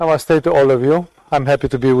Namaste to all of you. I'm happy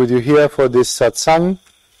to be with you here for this satsang.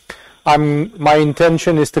 My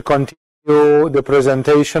intention is to continue the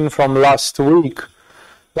presentation from last week.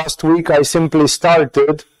 Last week I simply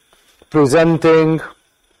started presenting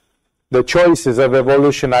the choices of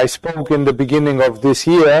evolution. I spoke in the beginning of this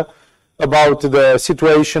year about the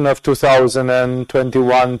situation of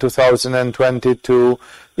 2021, 2022,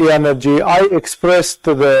 the energy. I expressed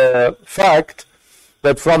the fact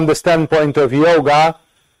that from the standpoint of yoga,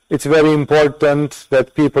 it's very important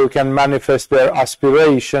that people can manifest their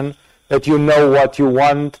aspiration, that you know what you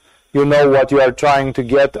want, you know what you are trying to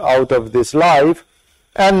get out of this life,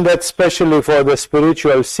 and that especially for the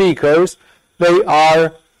spiritual seekers, they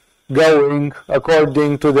are going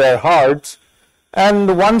according to their hearts.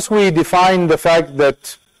 And once we define the fact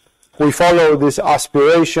that we follow this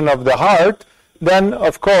aspiration of the heart, then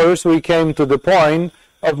of course we came to the point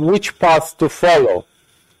of which path to follow.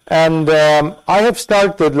 And I have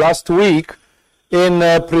started last week in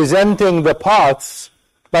presenting the paths,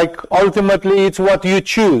 like ultimately it's what you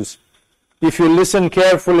choose. If you listen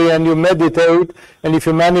carefully and you meditate, and if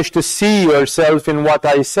you manage to see yourself in what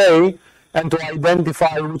I say, and to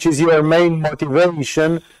identify which is your main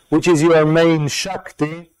motivation, which is your main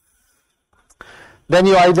Shakti, then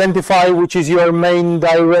you identify which is your main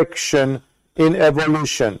direction in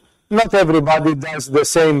evolution. Not everybody does the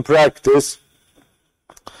same practice.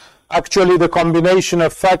 Actually, the combination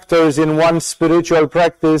of factors in one spiritual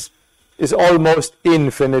practice is almost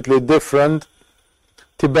infinitely different.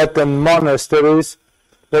 Tibetan monasteries,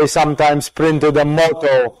 they sometimes printed a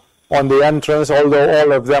motto on the entrance, although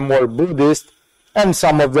all of them were Buddhist, and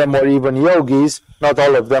some of them were even yogis. Not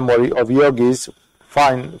all of them were of yogis,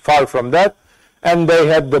 far from that. And they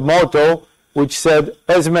had the motto which said,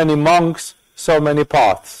 as many monks, so many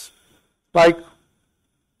paths. Like,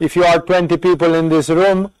 if you are 20 people in this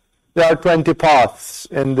room, there are 20 paths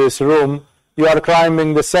in this room. You are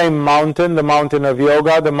climbing the same mountain, the mountain of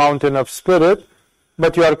yoga, the mountain of spirit,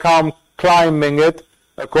 but you are climbing it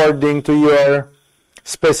according to your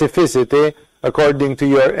specificity, according to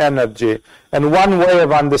your energy. And one way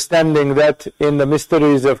of understanding that in the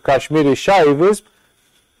mysteries of Kashmiri Shaivism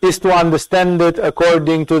is to understand it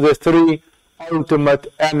according to the three ultimate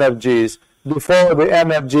energies. Before the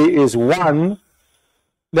energy is one,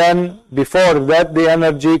 then before that the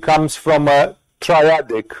energy comes from a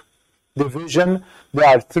triadic division. There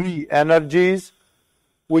are three energies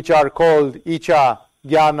which are called Icha,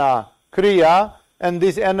 Jnana, Kriya, and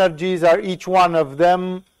these energies are each one of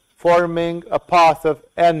them forming a path of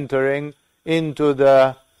entering into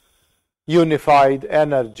the unified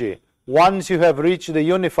energy. Once you have reached the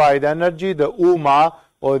unified energy, the Uma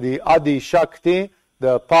or the Adi Shakti,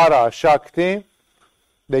 the Para Shakti,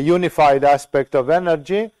 the unified aspect of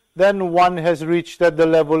energy, then one has reached at the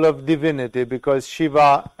level of divinity, because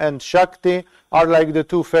Shiva and Shakti are like the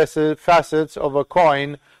two facets of a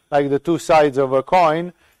coin, like the two sides of a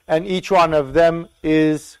coin, and each one of them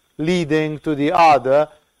is leading to the other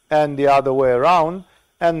and the other way around,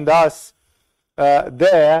 and thus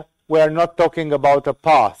there we are not talking about a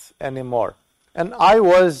path anymore. And I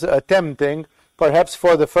was attempting, perhaps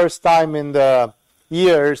for the first time in the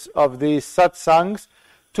years of these satsangs,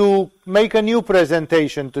 to make a new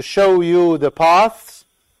presentation, to show you the paths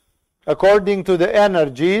according to the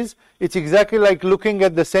energies. It's exactly like looking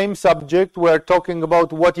at the same subject. We're talking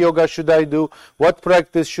about what yoga should I do, what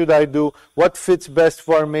practice should I do, what fits best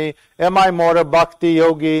for me. Am I more a bhakti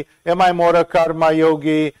yogi? Am I more a karma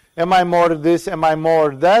yogi? Am I more this? Am I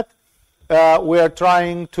more that? We are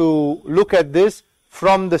trying to look at this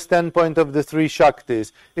from the standpoint of the three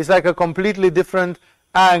Shaktis. It's like a completely different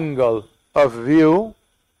angle of view.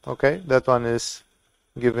 Okay, that one is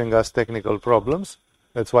giving us technical problems.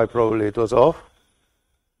 That's why probably it was off.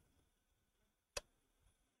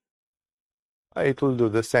 It will do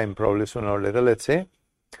the same probably sooner or later. Let's see.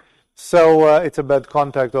 So it's a bad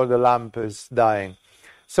contact or the lamp is dying.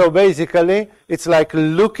 So basically, it's like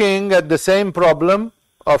looking at the same problem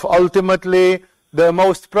of ultimately the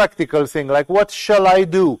most practical thing. Like, what shall I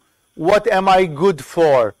do? What am I good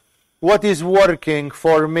for? What is working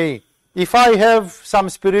for me? If I have some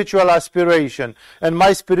spiritual aspiration, and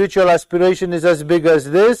my spiritual aspiration is as big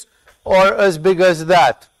as this or as big as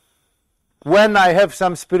that, when I have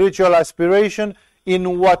some spiritual aspiration,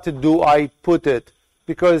 in what do I put it?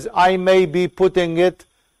 Because I may be putting it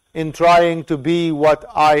in trying to be what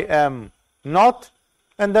I am not,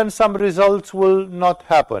 and then some results will not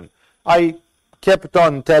happen. I kept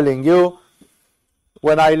on telling you,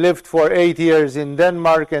 when I lived for 8 years in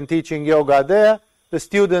Denmark and teaching yoga there, the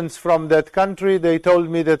students from that country, they told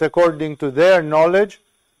me that according to their knowledge,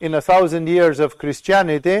 in 1,000 years of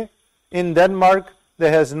Christianity, in Denmark,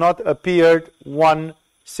 there has not appeared one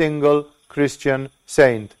single Christian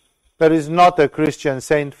saint. There is not a Christian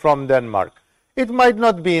saint from Denmark. It might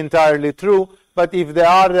not be entirely true, but if there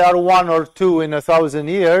are one or two in 1,000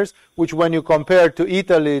 years, which when you compare to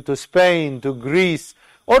Italy, to Spain, to Greece,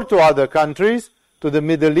 or to other countries, to the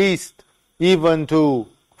Middle East, even to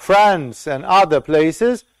France and other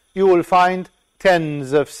places, you will find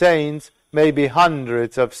tens of saints, maybe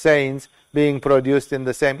hundreds of saints being produced in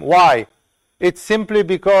the same. Why? It's simply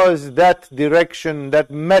because that direction,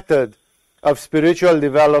 that method of spiritual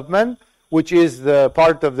development, which is the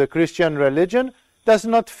part of the Christian religion, does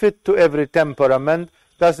not fit to every temperament,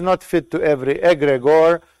 does not fit to every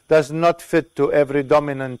egregore, does not fit to every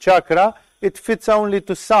dominant chakra. It fits only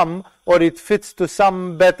to some, or it fits to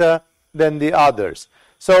some better than the others.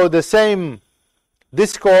 So the same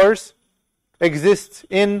discourse exists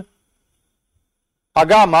in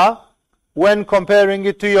Agama when comparing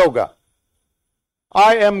it to yoga.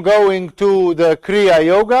 I am going to the Kriya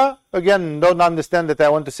yoga. Again, don't understand that I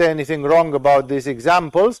want to say anything wrong about these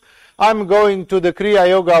examples. I'm going to the Kriya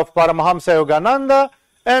yoga of Paramahamsa Yogananda,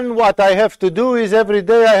 and what I have to do is every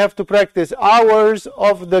day I have to practice hours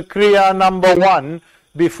of the Kriya number 1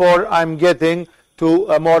 before I'm getting to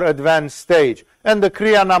a more advanced stage. And the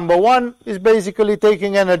Kriya number 1 is basically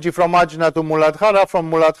taking energy from Ajna to Muladhara, from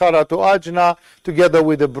Muladhara to Ajna, together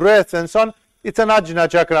with the breath and so on. It's an Ajna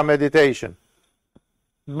chakra meditation.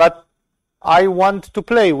 But I want to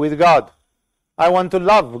play with God. I want to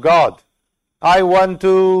love God. I want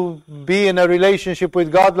to be in a relationship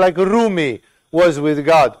with God like Rumi was with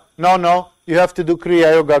God. No, you have to do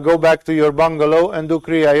Kriya Yoga. Go back to your bungalow and do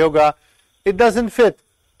Kriya Yoga. It doesn't fit.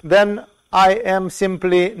 Then I am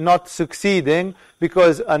simply not succeeding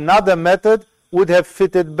because another method would have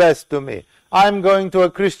fitted best to me. I'm going to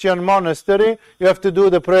a Christian monastery. You have to do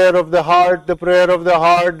the prayer of the heart, the prayer of the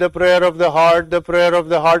heart, the prayer of the heart, the prayer of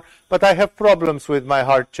the heart. But I have problems with my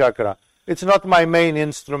heart chakra. It's not my main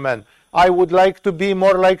instrument. I would like to be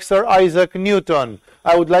more like Sir Isaac Newton.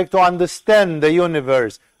 I would like to understand the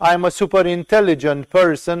universe. I'm a super intelligent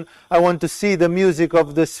person. I want to see the music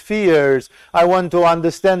of the spheres. I want to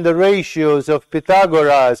understand the ratios of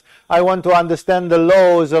Pythagoras. I want to understand the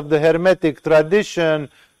laws of the Hermetic tradition.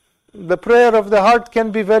 The prayer of the heart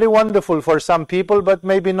can be very wonderful for some people, but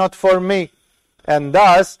maybe not for me. And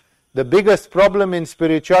thus, the biggest problem in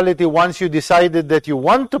spirituality, once you decided that you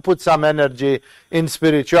want to put some energy in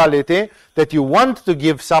spirituality, that you want to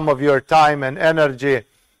give some of your time and energy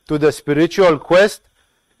to the spiritual quest,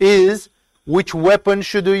 is which weapon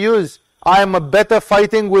should you use? I am better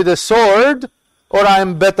fighting with a sword, or I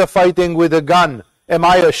am better fighting with a gun? Am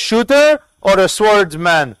I a shooter or a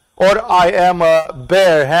swordsman? Or I am a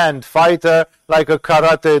bare hand fighter, like a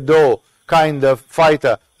karate do kind of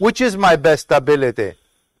fighter? Which is my best ability?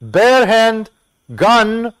 Bare hand,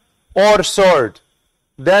 gun, or sword?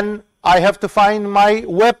 Then I have to find my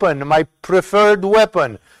weapon, my preferred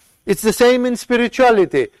weapon. It's the same in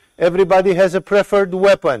spirituality. Everybody has a preferred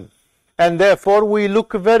weapon. And therefore we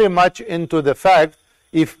look very much into the fact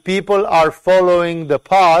if people are following the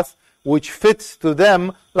path which fits to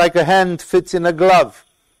them like a hand fits in a glove.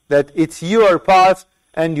 That it's your path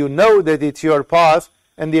and you know that it's your path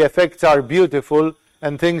and the effects are beautiful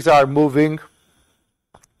and things are moving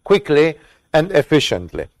quickly and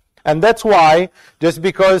efficiently. And that's why, just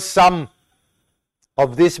because some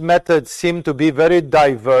of these methods seem to be very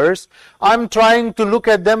diverse, I'm trying to look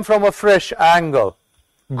at them from a fresh angle,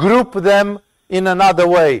 group them in another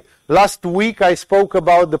way. Last week I spoke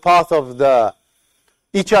about the path of the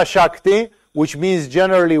Icha Shakti, which means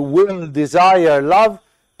generally will, desire, love.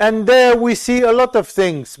 And there we see a lot of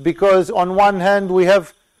things, because on one hand we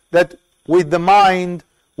have that with the mind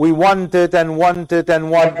we want it and want it and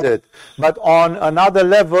want it. But on another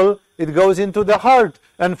level it goes into the heart.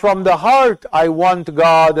 And from the heart I want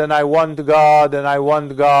God and I want God and I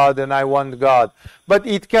want God and I want God. But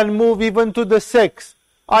it can move even to the sex.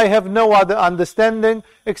 I have no other understanding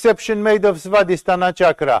exception made of Svadhisthana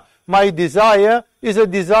chakra. My desire is a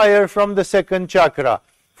desire from the second chakra.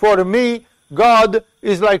 For me, God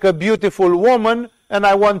is like a beautiful woman and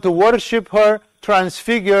I want to worship her,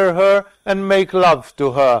 transfigure her and make love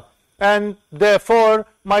to her. And therefore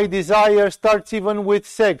my desire starts even with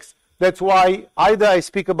sex. That's why either I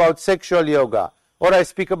speak about sexual yoga, or I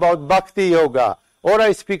speak about bhakti yoga, or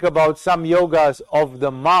I speak about some yogas of the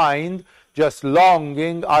mind, just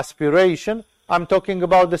longing, aspiration. I'm talking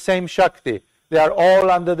about the same Shakti. They are all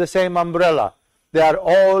under the same umbrella. They are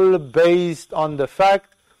all based on the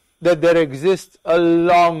fact that there exists a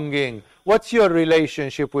longing. What's your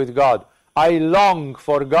relationship with God? I long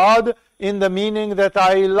for God in the meaning that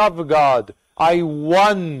I love God. I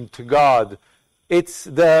want God. It's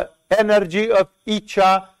the energy of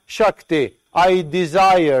Icha Shakti. I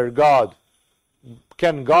desire God.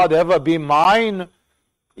 Can God ever be mine?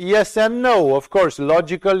 Yes and no. Of course,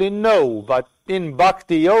 logically no. But in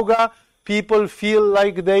Bhakti Yoga, people feel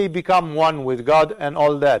like they become one with God and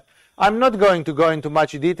all that. I'm not going to go into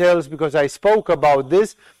much details because I spoke about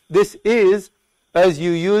this. This is as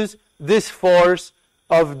you use this force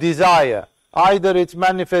of desire. Either it's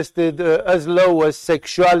manifested as low as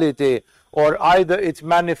sexuality, or either it's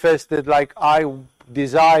manifested like I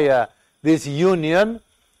desire this union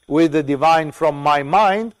with the divine from my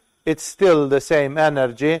mind. It's still the same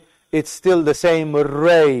energy. It's still the same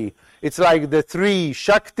ray. It's like the three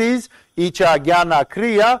Shaktis, Icha, Jnana,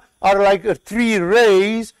 Kriya, are like three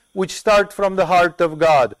rays which start from the heart of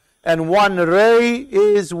God. And one ray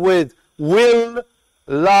is with will,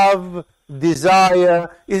 love, desire.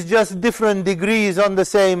 Is just different degrees on the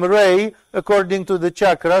same ray according to the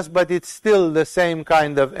chakras, but it's still the same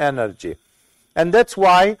kind of energy. And that's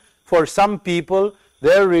why for some people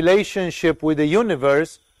their relationship with the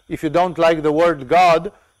universe, if you don't like the word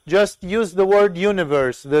God, just use the word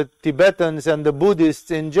universe. The Tibetans and the Buddhists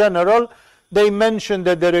in general, they mention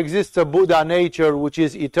that there exists a Buddha nature which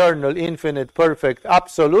is eternal, infinite, perfect,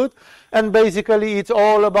 absolute, and basically it's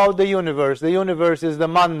all about the universe. The universe is the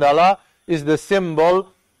mandala, is the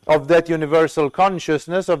symbol of that universal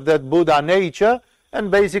consciousness, of that Buddha nature, and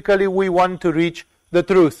basically we want to reach the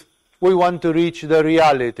truth. We want to reach the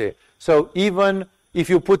reality. So even if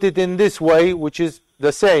you put it in this way, which is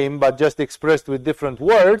the same but just expressed with different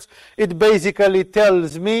words, it basically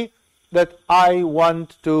tells me that I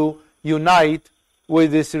want to unite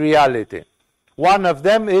with this reality. One of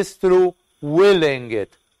them is through willing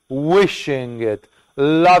it, wishing it,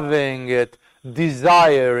 loving it,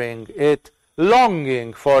 desiring it,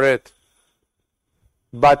 longing for it.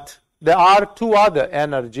 But there are two other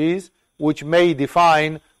energies which may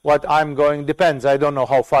define what I'm going, depends. I don't know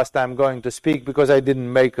how fast I'm going to speak because I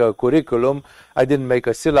didn't make a curriculum, I didn't make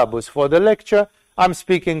a syllabus for the lecture. I'm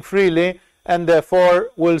speaking freely, and therefore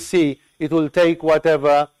we'll see. It will take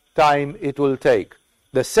whatever time it will take.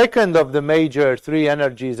 The second of the major three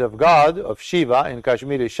energies of God, of Shiva in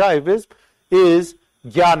Kashmiri Shaivism, is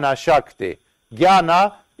Jnana Shakti.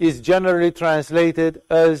 Jnana is generally translated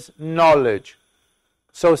as knowledge.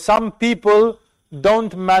 So some people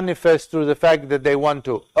don't manifest through the fact that they want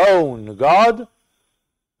to own God,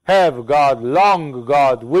 have God, long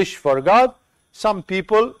God, wish for God. Some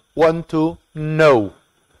people want to know.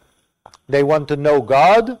 They want to know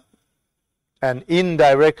God, and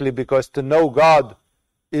indirectly, because to know God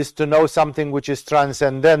is to know something which is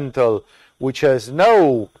transcendental, which has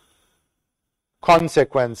no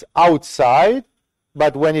consequence outside,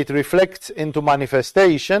 but when it reflects into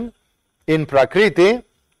manifestation in Prakriti,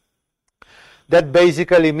 that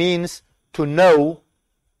basically means to know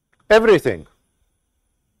everything,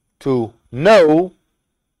 to know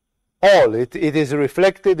all. It is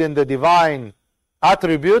reflected in the divine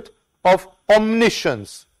attribute of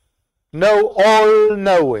omniscience, know all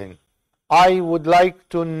knowing. I would like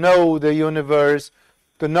to know the universe,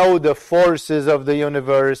 to know the forces of the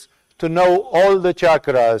universe, to know all the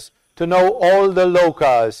chakras, to know all the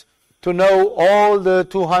lokas, to know all the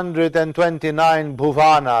 229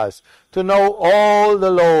 bhuvanas, to know all the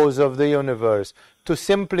laws of the universe, to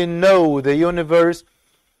simply know the universe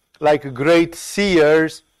like great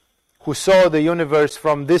seers who saw the universe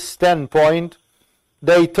from this standpoint.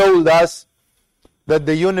 They told us that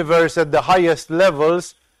the universe at the highest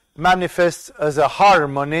levels manifests as a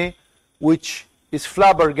harmony which is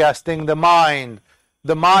flabbergasting the mind.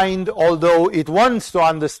 The mind, although it wants to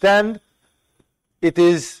understand, it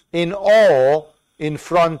is in awe in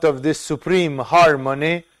front of this supreme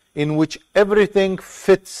harmony in which everything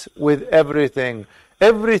fits with everything.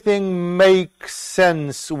 Everything makes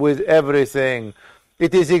sense with everything.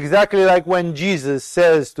 It is exactly like when Jesus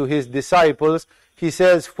says to his disciples, he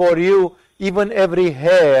says, for you, even every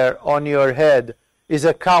hair on your head is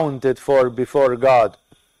accounted for before God.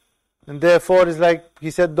 And therefore, it's like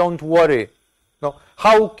he said, don't worry. No,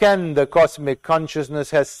 how can the cosmic consciousness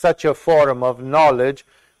have such a form of knowledge,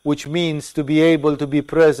 which means to be able to be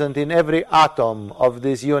present in every atom of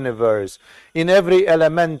this universe, in every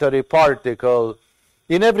elementary particle,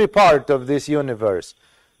 in every part of this universe?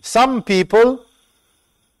 Some people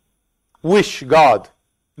wish God.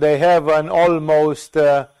 They have an almost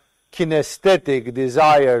kinesthetic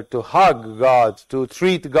desire to hug God, to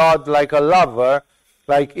treat God like a lover,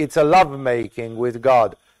 like it's a lovemaking with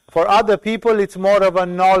God. For other people, it's more of a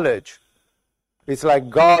knowledge. It's like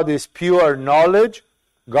God is pure knowledge.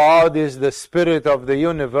 God is the spirit of the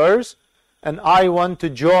universe. And I want to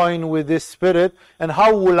join with this spirit. And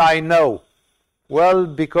how will I know? Well,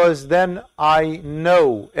 because then I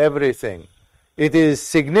know everything. It is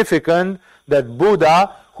significant that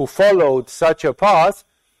Buddha, who followed such a path,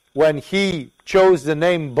 when he chose the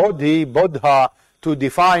name Bodha, to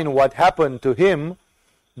define what happened to him,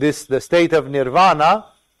 the state of nirvana,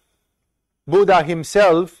 Buddha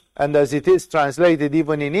himself, and as it is translated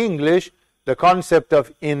even in English, the concept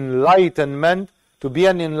of enlightenment, to be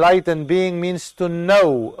an enlightened being means to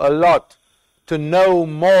know a lot, to know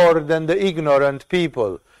more than the ignorant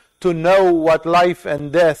people, to know what life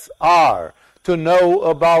and death are, to know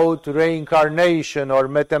about reincarnation or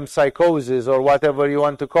metempsychosis or whatever you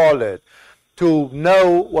want to call it, to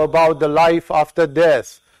know about the life after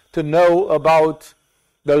death, to know about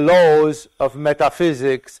the laws of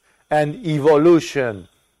metaphysics and evolution,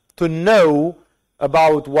 to know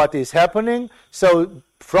about what is happening, so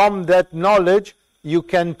from that knowledge you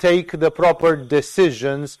can take the proper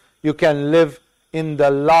decisions, you can live in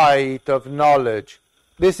the light of knowledge.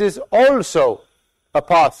 This is also a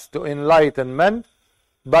path to enlightenment,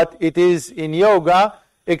 but it is in yoga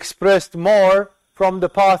expressed more from the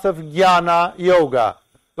path of Jnana yoga,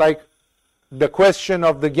 like the question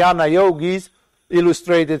of the Jnana yogis,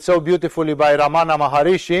 illustrated so beautifully by Ramana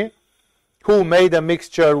Maharishi, who made a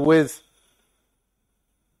mixture with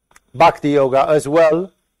Bhakti yoga as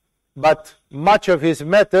well, but much of his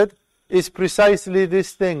method is precisely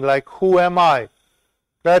this thing, like, who am I?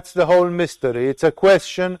 That's the whole mystery. It's a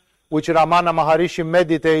question which Ramana Maharishi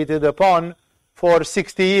meditated upon for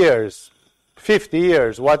 60 years, 50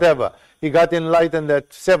 years, whatever. He got enlightened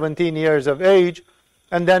at 17 years of age,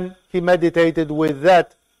 and then he meditated with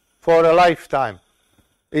that for a lifetime.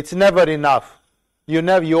 It's never enough.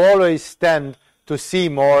 You always tend to see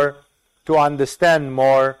more, to understand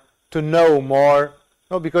more, to know more,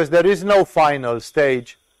 no, because there is no final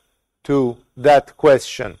stage to that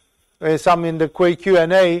question. In the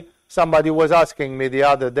Q&A, somebody was asking me the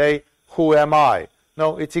other day, who am I?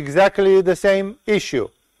 No, it's exactly the same issue.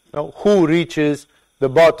 No, who reaches the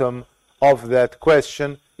bottom of that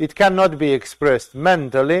question? It cannot be expressed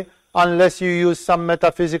mentally unless you use some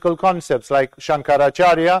metaphysical concepts, like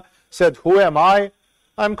Shankaracharya said, who am I?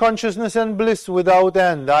 I'm consciousness and bliss without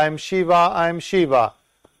end. I'm Shiva, I'm Shiva.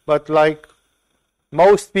 But like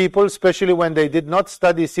most people, especially when they did not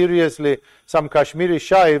study seriously some Kashmiri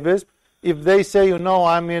Shaivism, if they say,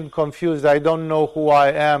 I'm confused, I don't know who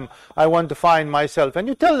I am, I want to find myself, and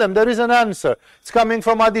you tell them there is an answer. It's coming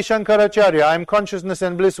from Adi Shankaracharya. I'm consciousness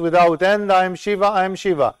and bliss without end. I'm Shiva, I'm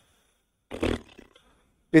Shiva.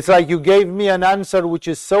 It's like you gave me an answer which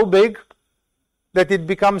is so big that it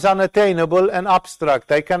becomes unattainable and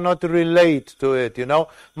abstract. I cannot relate to it,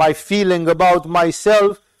 My feeling about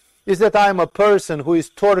myself is that I'm a person who is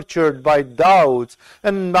tortured by doubts,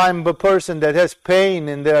 and I'm a person that has pain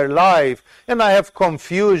in their life, and I have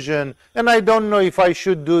confusion, and I don't know if I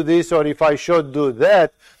should do this or if I should do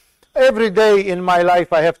that. Every day in my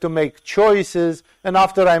life I have to make choices, and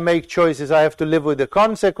after I make choices I have to live with the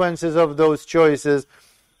consequences of those choices.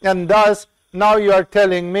 And thus, now you are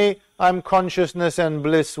telling me I'm consciousness and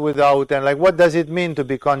bliss without end. Like, what does it mean to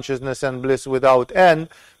be consciousness and bliss without end?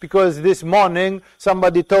 Because this morning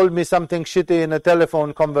somebody told me something shitty in a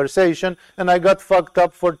telephone conversation, and I got fucked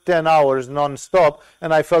up for 10 hours non-stop,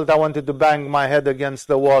 and I felt I wanted to bang my head against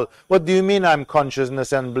the wall. What do you mean I'm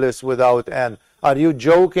consciousness and bliss without end? Are you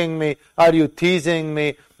joking me? Are you teasing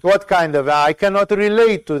me? What kind of... I cannot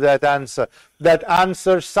relate to that answer. That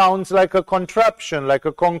answer sounds like a contraption, like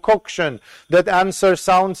a concoction. That answer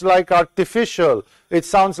sounds like artificial. It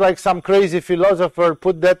sounds like some crazy philosopher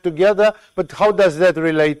put that together, but how does that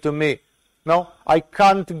relate to me? No, I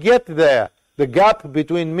can't get there. The gap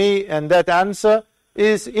between me and that answer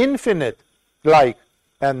is infinite.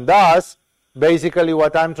 And thus, basically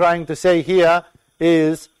what I'm trying to say here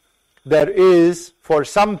is, there is, for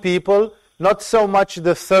some people, not so much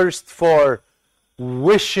the thirst for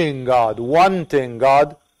wishing God, wanting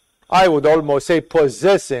God. I would almost say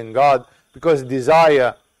possessing God, because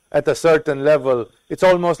desire at a certain level, it's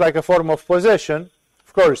almost like a form of possession.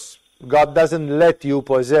 Of course, God doesn't let you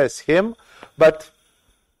possess Him, but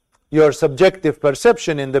your subjective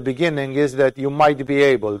perception in the beginning is that you might be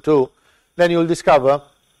able to. Then you'll discover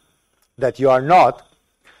that you are not,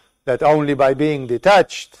 that only by being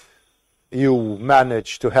detached you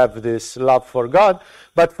manage to have this love for God.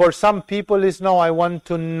 But for some people is, no, I want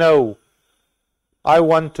to know. I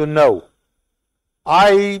want to know.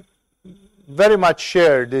 I very much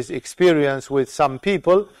share this experience with some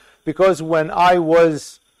people, because when I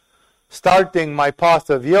was starting my path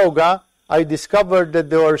of yoga, I discovered that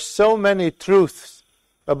there were so many truths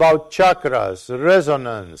about chakras,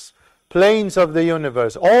 resonance, planes of the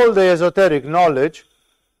universe, all the esoteric knowledge,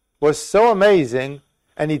 was so amazing,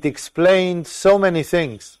 and it explained so many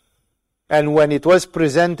things. And when it was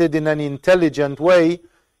presented in an intelligent way,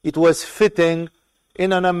 it was fitting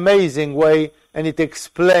in an amazing way, and it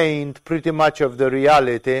explained pretty much of the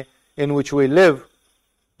reality in which we live.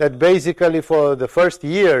 That basically for the first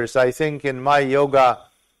years, I think, in my yoga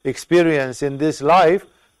experience in this life,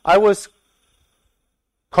 I was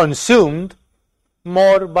consumed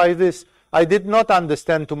more by this. I did not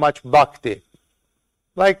understand too much bhakti.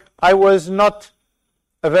 Like, I was not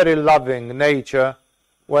a very loving nature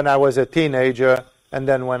when I was a teenager, and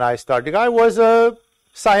then when I started, I was a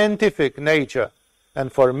scientific nature.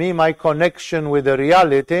 And for me, my connection with the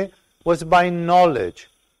reality was by knowledge.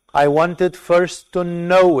 I wanted first to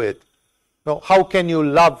know it. Now, how can you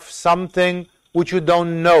love something which you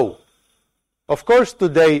don't know? Of course,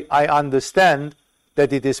 today I understand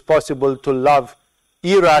that it is possible to love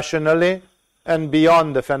irrationally and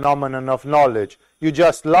beyond the phenomenon of knowledge. You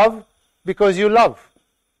just love because you love.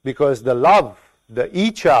 Because the love, the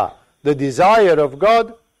icha, the desire of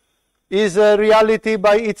God is a reality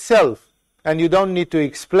by itself. And you don't need to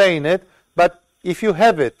explain it, but if you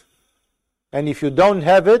have it, and if you don't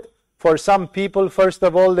have it, for some people, first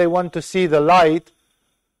of all, they want to see the light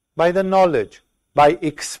by the knowledge, by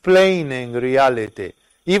explaining reality.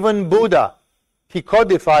 Even Buddha, he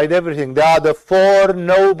codified everything. There are the 4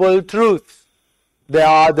 noble truths. There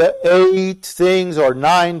are the 8 things or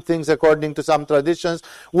 9 things, according to some traditions,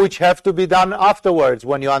 which have to be done afterwards.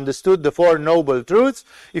 When you understood the 4 noble truths,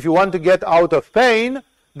 if you want to get out of pain,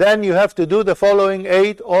 then you have to do the following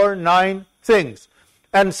 8 or 9 things.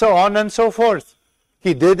 And so on and so forth.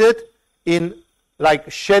 He did it in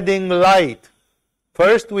like shedding light.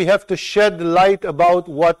 First, we have to shed light about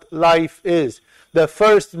what life is. The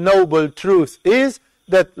first noble truth is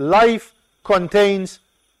that life contains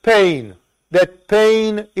pain. That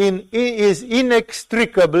pain is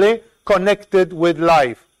inextricably connected with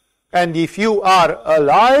life. And if you are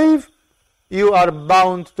alive, you are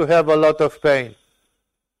bound to have a lot of pain.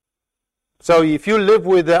 So if you live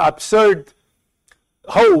with the absurd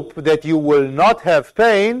hope that you will not have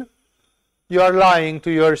pain, you are lying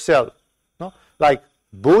to yourself. No? Like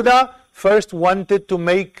Buddha first wanted to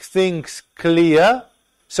make things clear,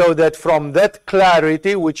 so that from that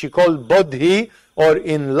clarity, which he called bodhi, or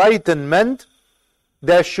enlightenment,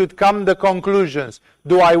 there should come the conclusions.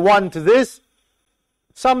 Do I want this?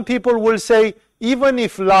 Some people will say, even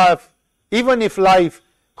if life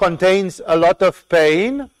contains a lot of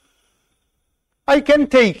pain, I can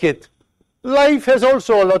take it. Life has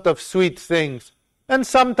also a lot of sweet things. And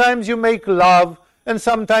sometimes you make love, and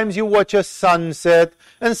sometimes you watch a sunset,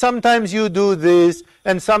 and sometimes you do this,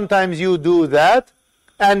 and sometimes you do that,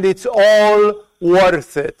 and it's all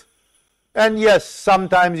worth it. And yes,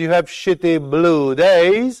 sometimes you have shitty blue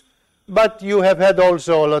days, but you have had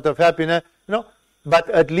also a lot of happiness, but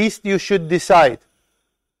at least you should decide.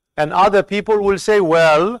 And other people will say,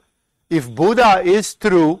 well, if Buddha is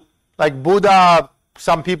true, like Buddha,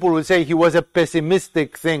 some people will say he was a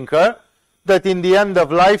pessimistic thinker, that in the end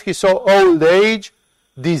of life he saw old age,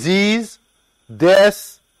 disease,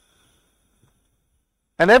 death,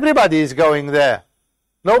 and everybody is going there.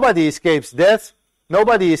 Nobody escapes death.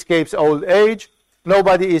 Nobody escapes old age.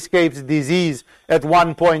 Nobody escapes disease at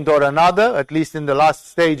one point or another, at least in the last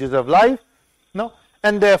stages of life. No?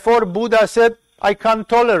 And therefore Buddha said, I can't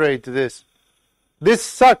tolerate this. This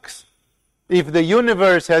sucks. If the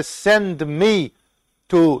universe has sent me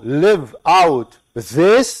to live out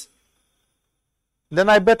this, then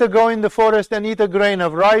I better go in the forest and eat a grain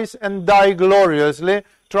of rice and die gloriously,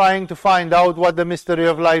 trying to find out what the mystery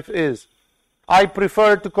of life is. I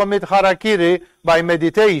prefer to commit harakiri by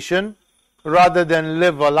meditation rather than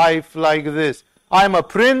live a life like this. I'm a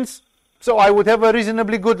prince, so I would have a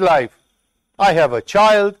reasonably good life. I have a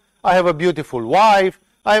child, I have a beautiful wife,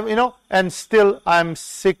 and still I'm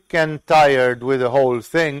sick and tired with the whole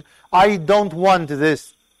thing. I don't want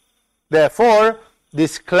this. Therefore,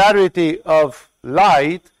 this clarity of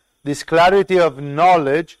light, this clarity of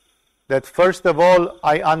knowledge, that first of all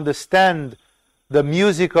I understand the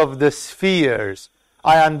music of the spheres.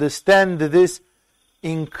 I understand this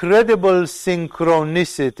incredible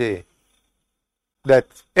synchronicity, that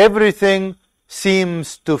everything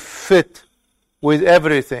seems to fit with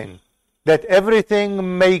everything, that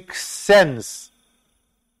everything makes sense,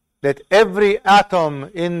 that every atom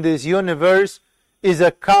in this universe is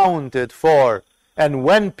accounted for. And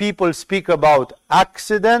when people speak about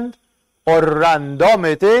accident or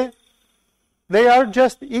randomity, they are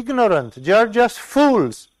just ignorant, they are just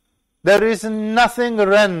fools. There is nothing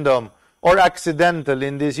random or accidental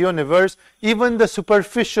in this universe. Even the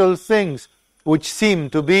superficial things which seem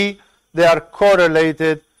to be, they are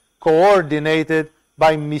correlated coordinated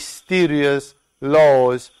by mysterious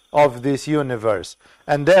laws of this universe.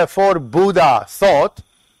 And therefore Buddha thought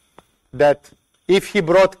that if he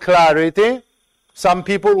brought clarity, some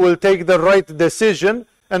people will take the right decision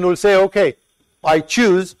and will say, okay, I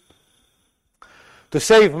choose to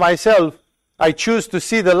save myself, I choose to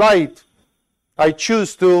see the light, I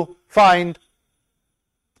choose to find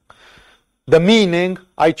the meaning,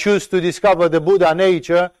 I choose to discover the Buddha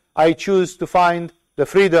nature, I choose to find the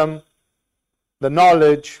freedom, the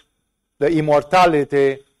knowledge, the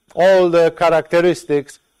immortality, all the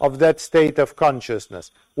characteristics of that state of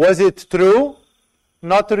consciousness. Was it true?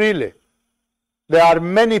 Not really. There are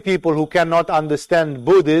many people who cannot understand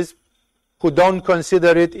Buddhism, who don't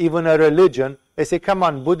consider it even a religion. They say, come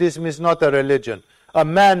on, Buddhism is not a religion. A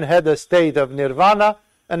man had a state of nirvana,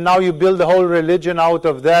 and now you build a whole religion out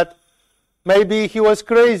of that. Maybe he was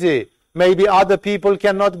crazy. Maybe other people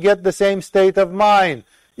cannot get the same state of mind.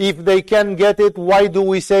 If they can get it, why do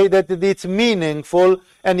we say that it's meaningful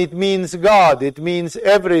and it means God? It means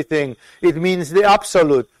everything. It means the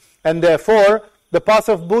absolute. And therefore, the path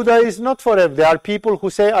of Buddha is not forever. There are people who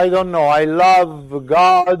say, I don't know, I love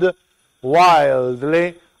God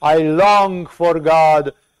wildly. I long for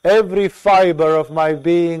God. Every fiber of my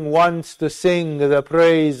being wants to sing the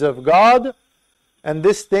praise of God. And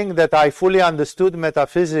this thing that I fully understood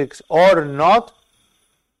metaphysics or not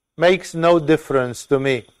makes no difference to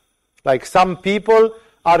me. Like some people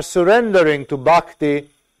are surrendering to bhakti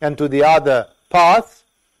and to the other path,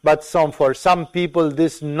 but for some people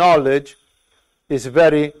this knowledge is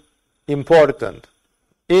very important.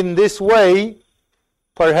 In this way,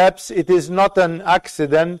 perhaps it is not an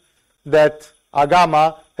accident that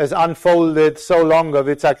Agama has unfolded so long of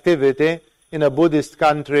its activity in a Buddhist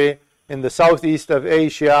country in the southeast of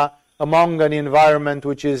Asia, among an environment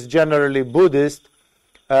which is generally Buddhist,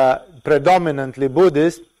 predominantly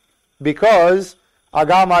Buddhist, because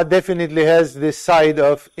Agama definitely has this side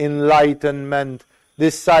of enlightenment,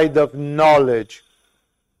 this side of knowledge.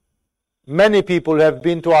 Many people have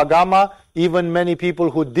been to Agama, even many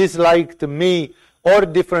people who disliked me or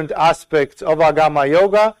different aspects of Agama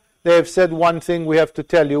Yoga, they have said one thing we have to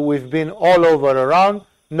tell you, we've been all over around,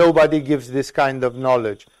 nobody gives this kind of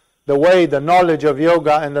knowledge. The way the knowledge of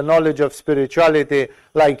yoga and the knowledge of spirituality,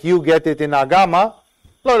 like you get it in Agama,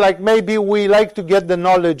 like maybe we like to get the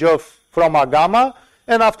knowledge from Agama,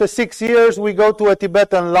 and after 6 years we go to a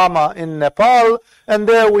Tibetan Lama in Nepal, and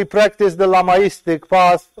there we practice the Lamaistic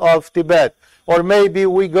path of Tibet. Or maybe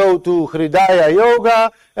we go to Hridaya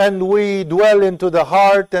Yoga, and we dwell into the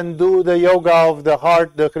heart and do the yoga of the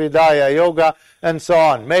heart, the Hridaya Yoga, and so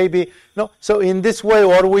on. Maybe, no. So in this way,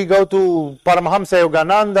 or we go to Paramahamsa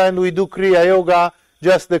Yogananda and we do Kriya Yoga,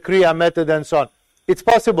 just the Kriya method and so on. It's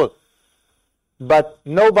possible. But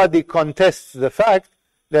nobody contests the fact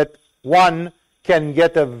that one can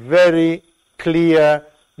get a very clear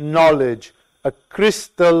knowledge, a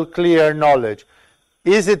crystal clear knowledge.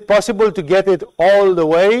 Is it possible to get it all the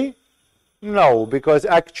way? No, because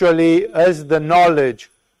actually as the knowledge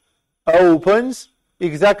opens,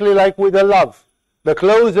 exactly like with the love, the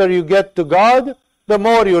closer you get to God, the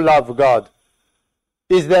more you love God.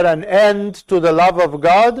 Is there an end to the love of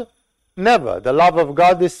God? Never. The love of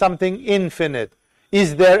God is something infinite.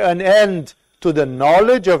 Is there an end to the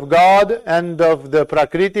knowledge of God and of the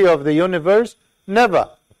Prakriti of the universe? Never.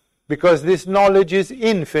 Because this knowledge is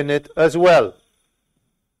infinite as well.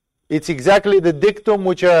 It's exactly the dictum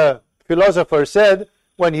which a philosopher said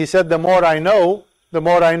when he said, the more I know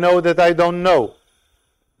that I don't know.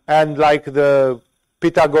 And like the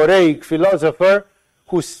Pythagorean philosopher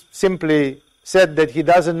who simply said that he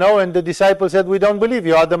doesn't know, and the disciple said, we don't believe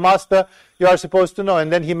you are the master, you are supposed to know. And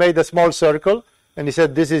then he made a small circle and he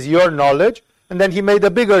said, this is your knowledge. And then he made a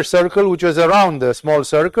bigger circle which was around the small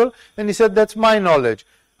circle, and he said, that's my knowledge.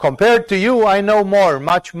 Compared to you, I know more,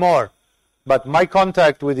 much more. But my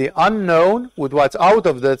contact with the unknown, with what's out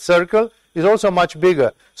of that circle, is also much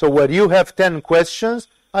bigger. So where you have 10 questions,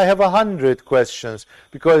 I have 100 questions.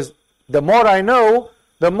 Because the more I know,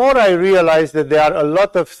 the more I realize that there are a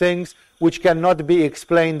lot of things which cannot be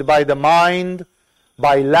explained by the mind,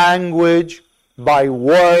 by language, by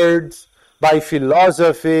words, by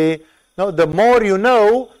philosophy. No, the more you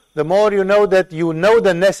know that you know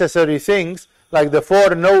the necessary things, like the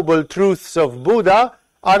Four Noble Truths of Buddha,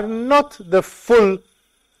 are not the full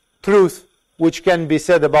truth which can be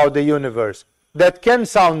said about the universe. That can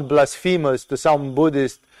sound blasphemous to some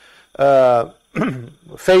Buddhist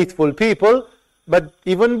faithful people, but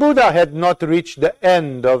even Buddha had not reached the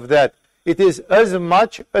end of that. It is as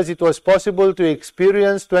much as it was possible to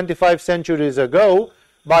experience 25 centuries ago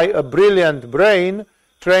by a brilliant brain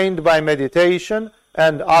trained by meditation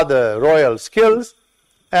and other royal skills.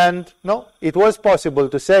 And no, it was possible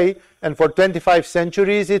to say, and for 25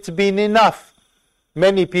 centuries it's been enough.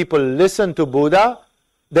 Many people listened to Buddha,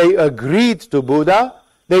 they agreed to Buddha,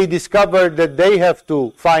 they discovered that they have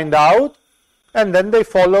to find out, and then they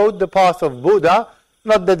followed the path of Buddha.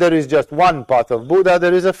 Not that there is just one path of Buddha,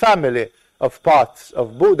 there is a family of paths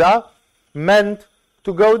of Buddha meant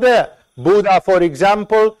to go there. Buddha, for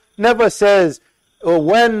example, never says,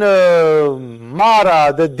 when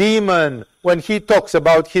Mara, the demon, when he talks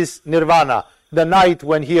about his nirvana, the night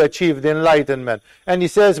when he achieved enlightenment, and he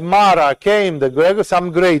says Mara came,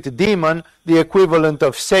 some great demon, the equivalent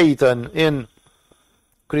of Satan in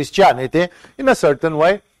Christianity, in a certain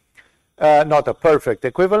way, not a perfect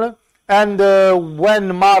equivalent, and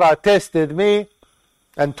when Mara tested me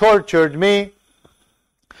and tortured me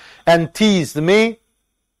and teased me,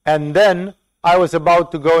 and then I was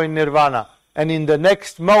about to go in nirvana, and in the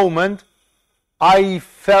next moment I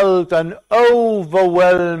felt an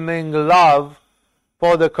overwhelming love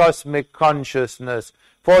for the cosmic consciousness,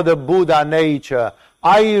 for the Buddha nature.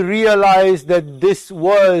 I realized that this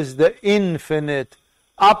was the infinite,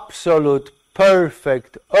 absolute,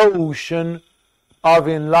 perfect ocean of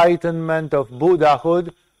enlightenment, of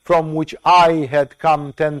Buddhahood, from which I had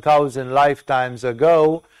come 10,000 lifetimes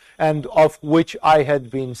ago, and of which I had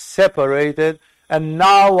been separated, and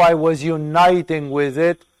now I was uniting with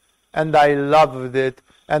it, and I loved it,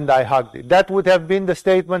 and I hugged it. That would have been the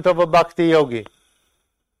statement of a bhakti yogi.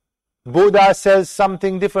 Buddha says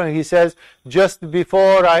something different. He says, just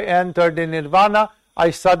before I entered in nirvana, I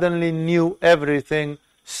suddenly knew everything,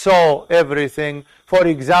 saw everything. For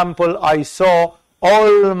example, I saw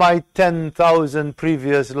all my 10,000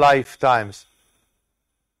 previous lifetimes.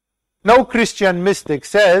 No Christian mystic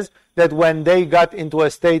says that when they got into a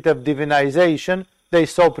state of divinization, they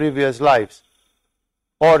saw previous lives.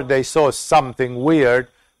 Or they saw something weird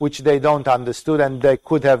which they don't understand, and they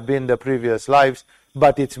could have been the previous lives.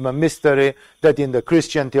 But it's a mystery that in the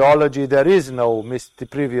Christian theology there is no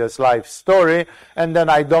previous life story, and then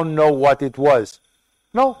I don't know what it was.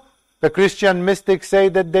 No, the Christian mystics say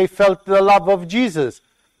that they felt the love of Jesus,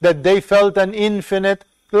 that they felt an infinite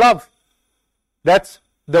love. That's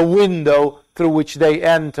the window through which they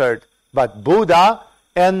entered. But Buddha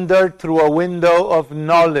entered through a window of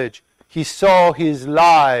knowledge. He saw his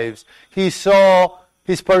lives, he saw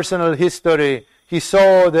his personal history, he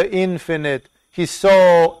saw the infinite, he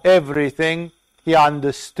saw everything, he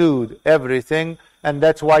understood everything, and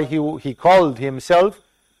that's why he called himself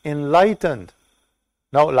enlightened.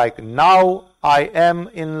 Now I am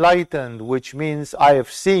enlightened, which means I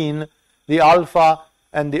have seen the Alpha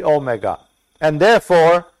and the Omega. And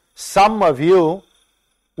therefore, some of you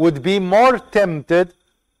would be more tempted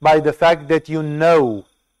by the fact that you know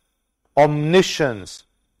omniscience,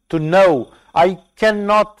 to know. I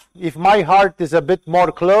cannot, if my heart is a bit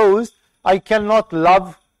more closed, I cannot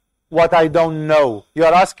love what I don't know. You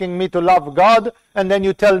are asking me to love God, and then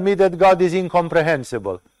you tell me that God is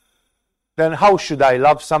incomprehensible. Then how should I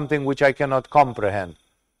love something which I cannot comprehend?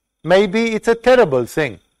 Maybe it's a terrible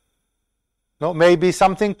thing. No, maybe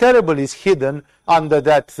something terrible is hidden under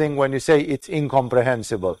that thing when you say it's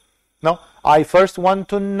incomprehensible. No, I first want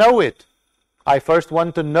to know it. I first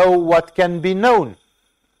want to know what can be known.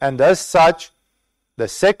 And as such, the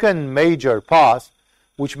second major path,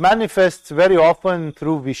 which manifests very often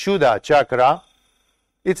through Vishuddha chakra,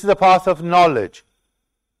 it's the path of knowledge.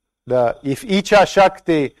 If Icha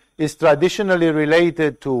Shakti is traditionally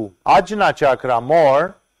related to Ajna chakra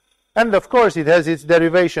more, and of course it has its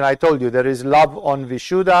derivation. I told you there is love on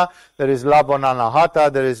Vishuddha, there is love on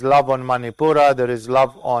Anahata, there is love on Manipura, there is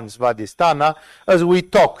love on Svadhisthana, as we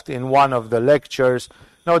talked in one of the lectures.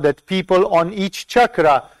 Know that people on each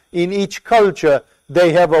chakra, in each culture,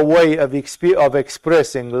 they have a way of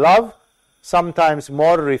expressing love, sometimes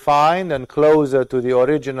more refined and closer to the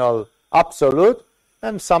original absolute,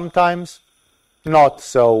 and sometimes not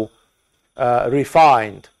so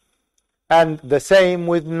refined. And the same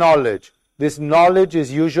with knowledge. This knowledge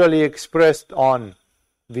is usually expressed on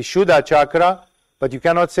Vishuddha chakra, but you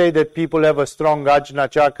cannot say that people have a strong Ajna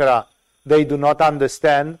chakra, they do not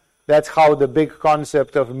understand. That's how the big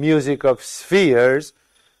concept of music of spheres.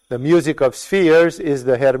 The music of spheres is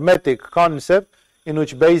the Hermetic concept, in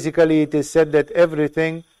which basically it is said that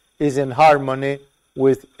everything is in harmony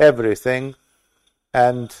with everything,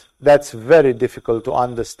 and that's very difficult to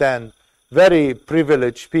understand. Very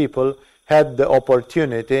privileged people had the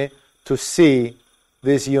opportunity to see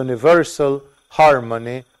this universal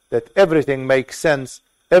harmony, that everything makes sense,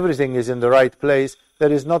 everything is in the right place.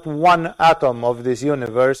 There is not one atom of this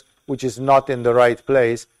universe which is not in the right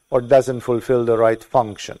place or doesn't fulfill the right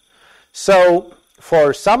function. So,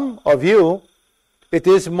 for some of you, it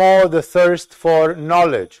is more the thirst for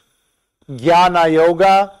knowledge. Jnana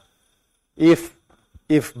yoga, if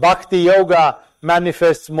bhakti yoga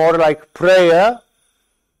manifests more like prayer,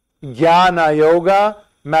 Jnana yoga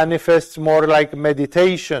manifests more like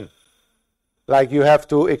meditation. Like you have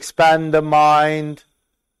to expand the mind,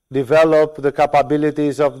 develop the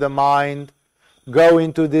capabilities of the mind, go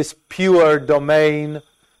into this pure domain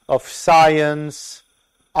of science,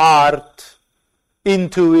 art,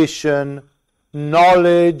 intuition,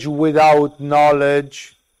 knowledge without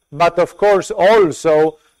knowledge, but of course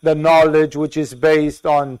also the knowledge which is based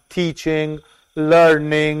on teaching,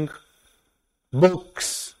 learning,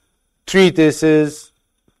 books, treatises,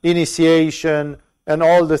 initiation, and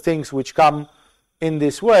all the things which come in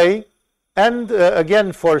this way. And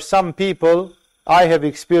again, for some people, I have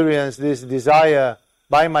experienced this desire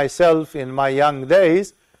by myself in my young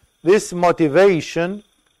days. This motivation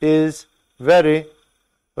is very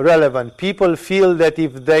relevant. People feel that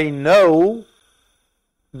if they know,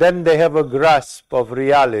 then they have a grasp of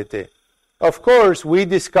reality. Of course, we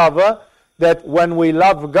discover that when we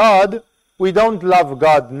love God, we don't love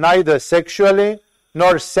God neither sexually,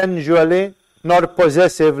 nor sensually, nor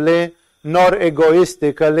possessively, nor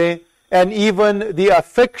egoistically, and even the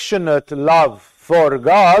affectionate love for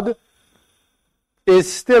God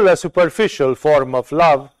is still a superficial form of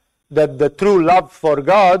love, that the true love for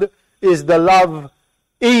God is the love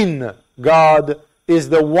in God, is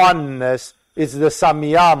the oneness, it's the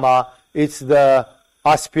samyama, it's the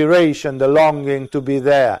aspiration, the longing to be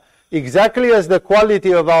there. Exactly as the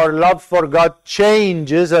quality of our love for God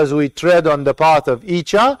changes as we tread on the path of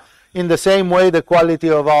Icha, in the same way the quality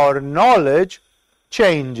of our knowledge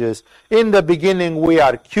changes. In the beginning we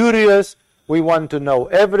are curious, we want to know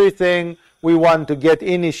everything, we want to get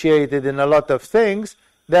initiated in a lot of things,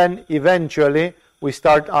 then eventually we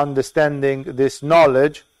start understanding this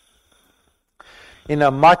knowledge in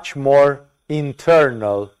a much more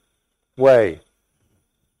internal way.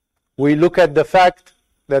 We look at the fact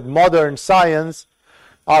that modern science,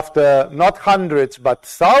 after not hundreds but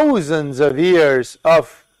thousands of years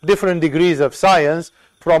of different degrees of science,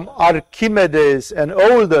 from Archimedes and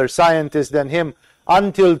older scientists than him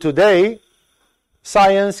until today,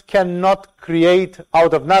 science cannot create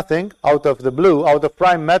out of nothing, out of the blue, out of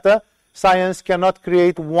prime matter, science cannot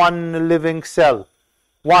create one living cell.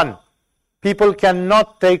 One. People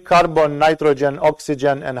cannot take carbon, nitrogen,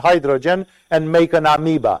 oxygen, and hydrogen and make an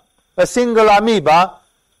amoeba. A single amoeba,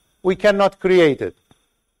 we cannot create it.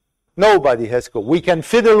 Nobody has to. We can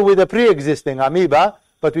fiddle with a pre-existing amoeba,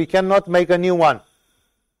 but we cannot make a new one.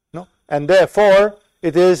 No? And therefore,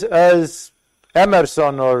 it is as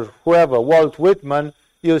Emerson or whoever, Walt Whitman,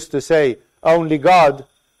 used to say, only God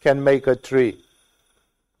can make a tree.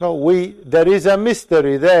 No, there is a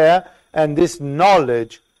mystery there, and this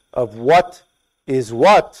knowledge of what is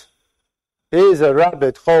a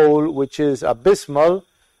rabbit hole which is abysmal,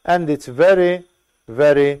 and it's very,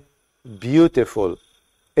 very beautiful.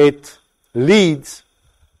 It leads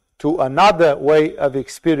to another way of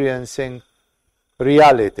experiencing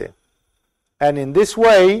reality. And in this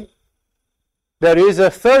way, there is a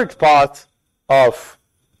third path of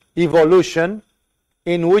evolution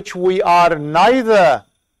in which we are neither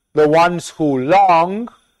the ones who long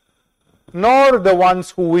nor the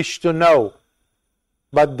ones who wish to know.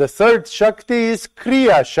 But the third Shakti is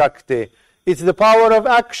Kriya Shakti. It's the power of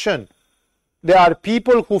action. There are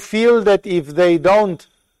people who feel that if they don't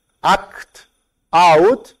act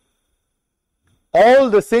out, all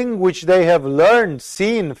the thing which they have learned,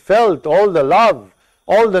 seen, felt, all the love,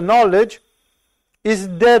 all the knowledge, is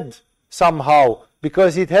dead somehow,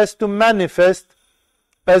 because it has to manifest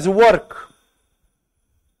as work.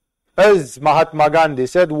 As Mahatma Gandhi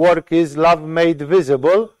said, work is love made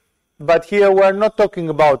visible, but here we are not talking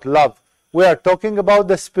about love. We are talking about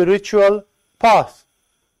the spiritual path.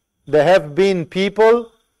 There have been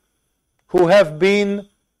people who have been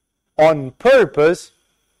on purpose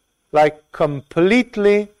like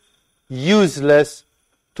completely useless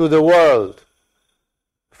to the world.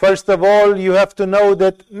 First of all, you have to know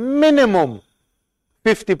that minimum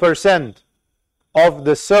 50% of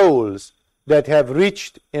the souls that have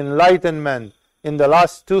reached enlightenment in the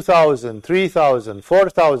last 2,000, 3,000,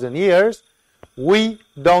 4,000 years, we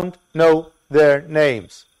don't know their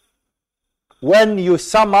names. When you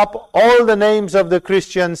sum up all the names of the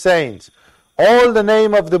Christian saints, all the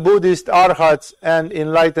name of the Buddhist arhats and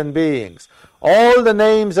enlightened beings, all the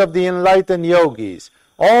names of the enlightened yogis,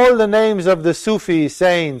 all the names of the Sufi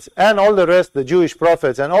saints, and all the rest, the Jewish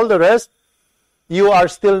prophets and all the rest, you are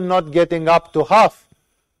still not getting up to half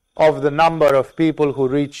of the number of people who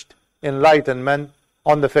reached enlightenment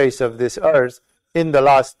on the face of this earth. in the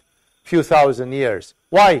last few thousand years.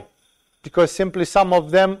 Why? Because simply some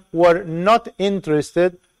of them were not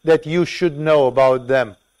interested that you should know about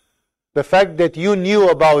them. The fact that you knew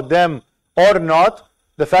about them or not,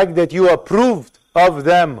 the fact that you approved of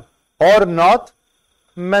them or not,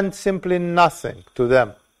 meant simply nothing to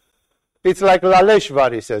them. It's like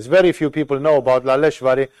Laleshvari says. Very few people know about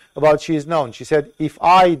Laleshvari, about she is known. She said, if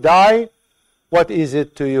I die, what is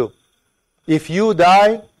it to you? If you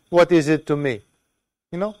die, what is it to me?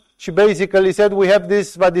 You know, she basically said we have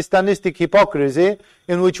this Svadistanistic hypocrisy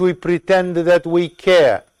in which we pretend that we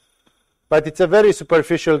care. But it's a very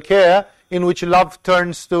superficial care in which love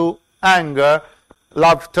turns to anger,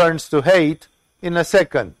 love turns to hate in a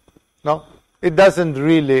second. No, it doesn't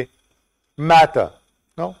really matter.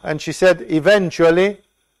 No, and she said eventually,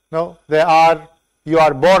 no, you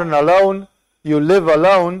are born alone, you live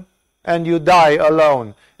alone, and you die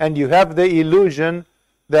alone. And you have the illusion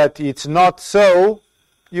that it's not so.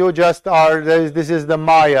 You just are, this is the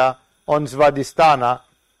Maya on Svadhisthana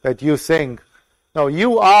that you think. No,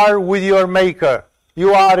 you are with your Maker.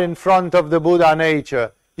 You are in front of the Buddha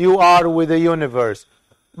nature. You are with the universe.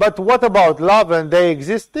 But what about love? And they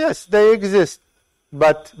exist? Yes, they exist.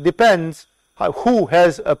 But depends who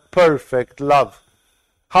has a perfect love.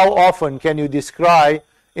 How often can you describe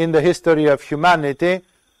in the history of humanity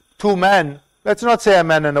two men? Let's not say a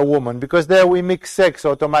man and a woman, because there we mix sex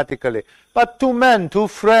automatically. But two men, two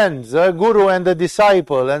friends, a guru and a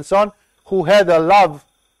disciple, and so on, who had a love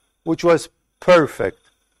which was perfect.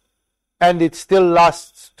 And it still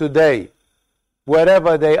lasts today.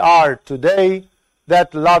 Wherever they are today,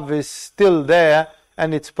 that love is still there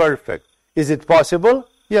and it's perfect. Is it possible?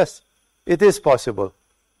 Yes, it is possible.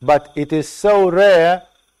 But it is so rare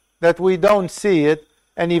that we don't see it,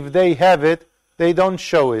 and if they have it, they don't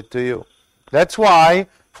show it to you. That's why,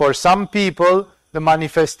 for some people, the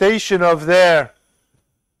manifestation of their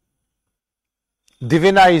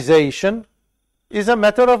divinization is a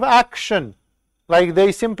matter of action. Like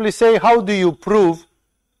they simply say, how do you prove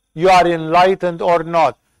you are enlightened or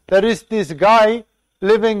not? There is this guy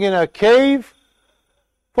living in a cave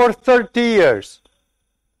for 30 years.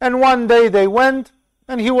 And one day they went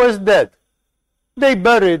and he was dead. They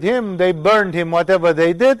buried him, they burned him, whatever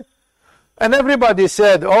they did. And everybody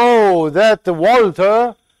said, oh, that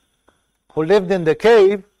Walter, who lived in the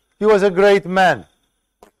cave, he was a great man.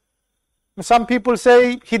 Some people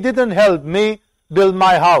say, he didn't help me build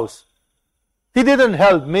my house. He didn't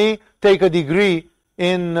help me take a degree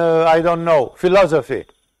in, philosophy.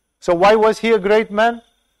 So why was he a great man?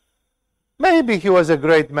 Maybe he was a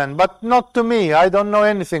great man, but not to me. I don't know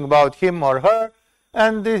anything about him or her,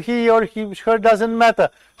 and he or her doesn't matter.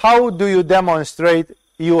 How do you demonstrate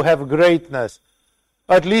you have greatness?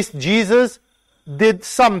 At least Jesus did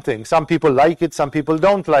something. Some people like it, some people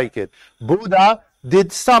don't like it. Buddha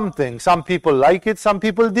did something. Some people like it, some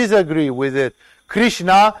people disagree with it.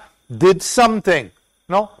 Krishna did something.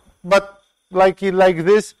 No? But like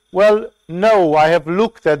this, well, no, I have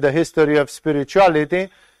looked at the history of spirituality,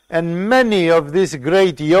 and many of these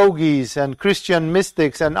great yogis and Christian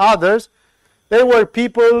mystics and others, they were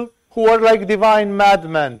people who were like divine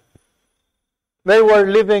madmen. They were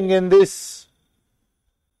living in this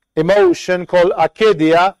emotion called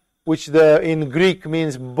acedia, which in Greek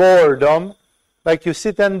means boredom, like you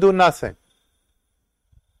sit and do nothing.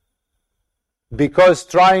 Because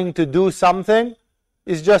trying to do something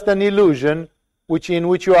is just an illusion in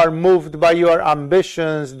which you are moved by your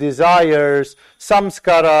ambitions, desires,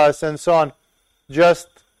 samskaras, and so on. Just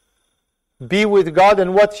be with God,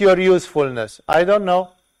 and what's your usefulness? I don't know.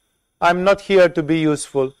 I'm not here to be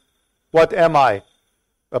useful. What am I?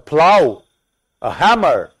 A plow? A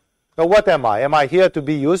hammer? But what am I? Am I here to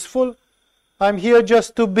be useful? I'm here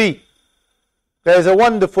just to be. There's a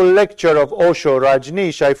wonderful lecture of Osho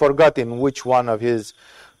Rajneesh, I forgot in which one of his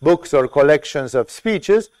books or collections of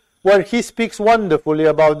speeches, where he speaks wonderfully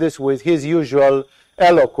about this with his usual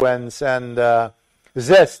eloquence and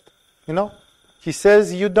zest. You know, he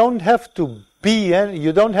says you don't have to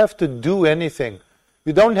you don't have to do anything.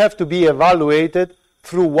 You don't have to be evaluated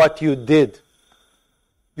through what you did.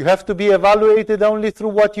 You have to be evaluated only through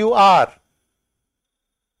what you are.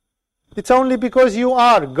 It's only because you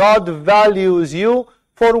are. God values you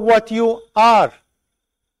for what you are.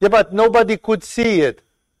 Yeah, but nobody could see it.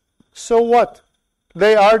 So what?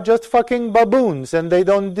 They are just fucking baboons and they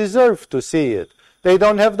don't deserve to see it. They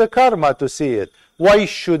don't have the karma to see it. Why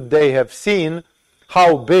should they have seen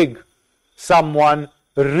how big someone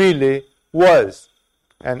really was?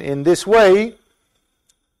 And in this way,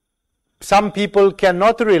 some people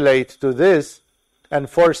cannot relate to this, and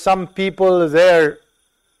for some people their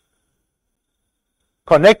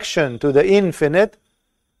connection to the infinite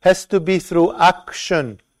has to be through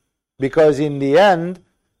action, because in the end,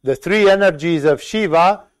 the three energies of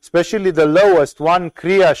Shiva, especially the lowest one,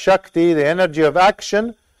 Kriya Shakti, the energy of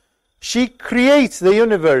action, she creates the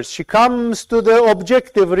universe. She comes to the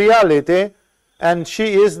objective reality, and she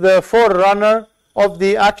is the forerunner of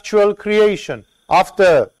the actual creation.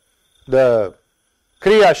 After the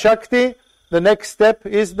Kriya Shakti, the next step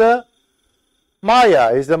is the Maya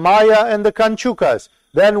and the Kanchukas.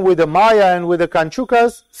 Then with the Maya and with the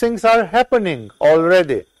Kanchukas, things are happening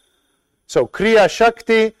already. So Kriya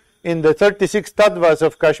Shakti in the 36 tattvas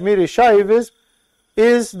of Kashmiri Shaivism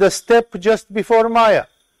is the step just before Maya,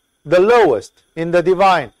 the lowest in the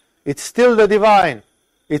divine. It's still the divine.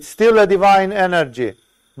 It's still a divine energy,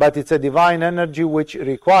 but it's a divine energy which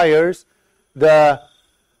requires the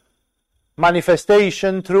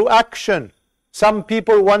manifestation through action. Some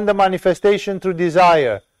people want the manifestation through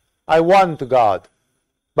desire. I want God.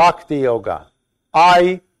 Bhakti Yoga.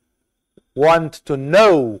 I want to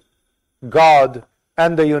know God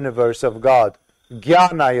and the universe of God.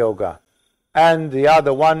 Jnana Yoga. And the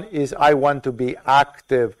other one is I want to be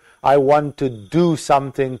active. I want to do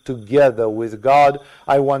something together with God.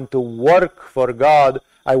 I want to work for God.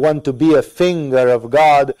 I want to be a finger of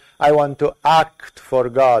God. I want to act for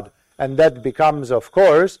God. And that becomes, of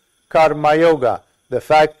course, Karma Yoga. The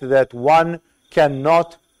fact that one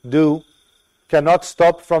cannot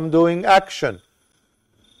stop from doing action.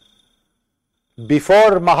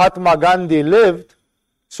 Before Mahatma Gandhi lived,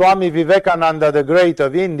 Swami Vivekananda, the Great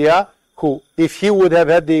of India, who, if he would have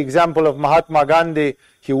had the example of Mahatma Gandhi,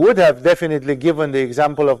 he would have definitely given the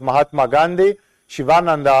example of Mahatma Gandhi.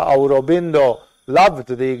 Shivananda, Aurobindo loved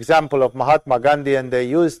the example of Mahatma Gandhi and they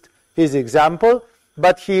used his example,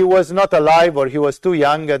 but he was not alive, or he was too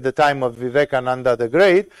young at the time of Vivekananda the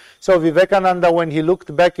Great. So Vivekananda, when he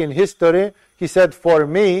looked back in history, he said, for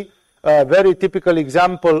me, a very typical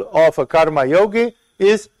example of a karma yogi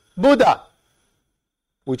is Buddha,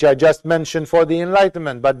 which I just mentioned for the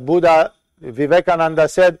enlightenment. But Buddha, Vivekananda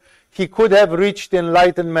said, he could have reached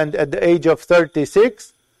enlightenment at the age of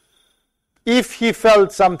 36. If he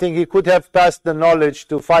felt something, he could have passed the knowledge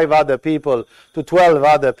to 5 other people, to 12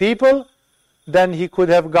 other people, then he could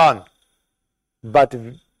have gone. But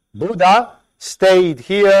Buddha stayed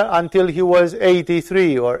here until he was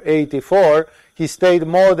 83 or 84. He stayed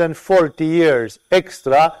more than 40 years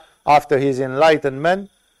extra after his enlightenment,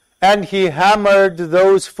 and he hammered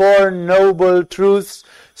those 4 noble truths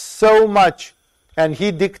so much, and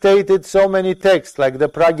he dictated so many texts like the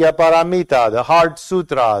Pragya Paramita, the Heart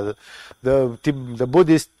Sutra, the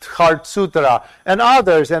Buddhist Heart Sutra, and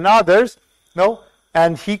others, no?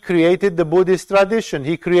 And he created the Buddhist tradition.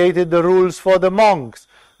 He created the rules for the monks,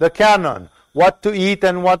 the canon, what to eat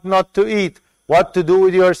and what not to eat, what to do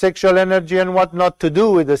with your sexual energy and what not to do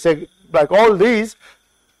with the sex. Like all these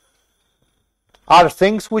are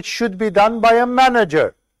things which should be done by a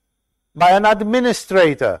manager, by an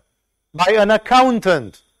administrator, by an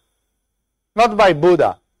accountant, not by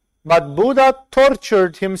Buddha. But Buddha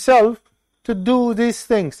tortured himself to do these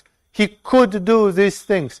things. He could do these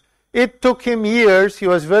things. It took him years. He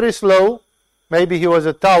was very slow. Maybe he was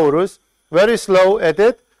a Taurus, very slow at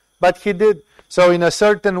it, but he did. So in a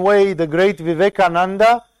certain way, the great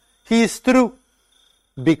Vivekananda, he is true.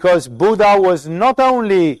 Because Buddha was not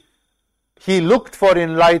only, he looked for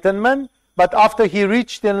enlightenment, but after he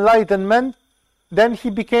reached enlightenment, then he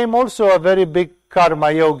became also a very big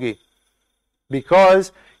karma yogi.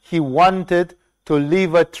 Because he wanted to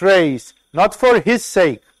leave a trace, not for his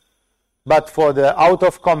sake, but for the out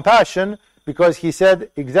of compassion, because he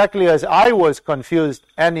said, exactly as I was confused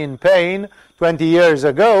and in pain 20 years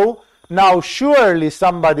ago, now surely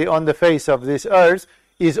somebody on the face of this earth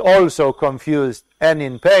is also confused and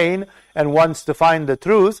in pain and wants to find the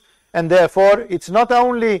truth, and therefore it's not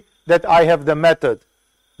only that I have the method,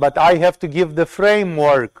 but I have to give the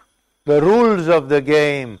framework, the rules of the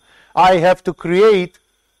game. I have to create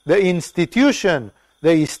the institution,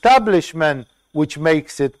 the establishment which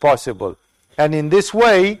makes it possible. And in this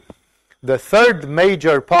way, the third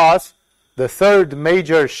major path, the third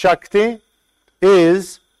major Shakti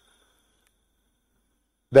is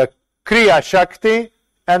the Kriya Shakti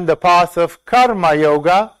and the path of Karma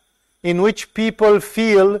Yoga, in which people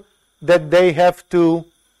feel that they have to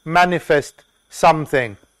manifest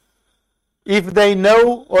something. If they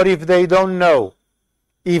know or if they don't know,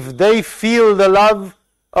 if they feel the love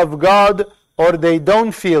of God or they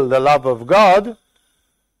don't feel the love of God,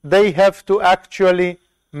 they have to actually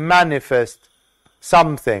manifest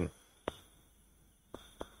something.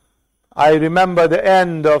 I remember the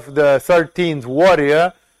end of the 13th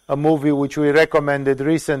warrior, a movie which we recommended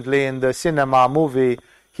recently in the cinema movie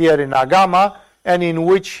here in Agama, and in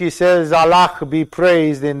which he says, Allah be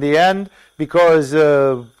praised in the end, because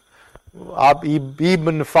Ibn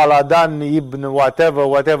Faladan, Ibn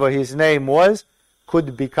whatever his name was,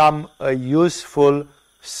 could become a useful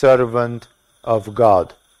servant of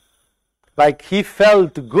God. Like he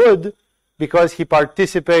felt good because he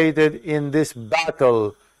participated in this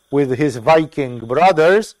battle with his Viking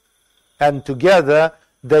brothers, and together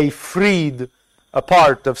they freed a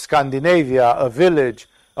part of Scandinavia, a village,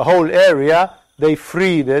 a whole area. They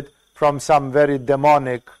freed it from some very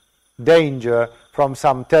demonic danger, from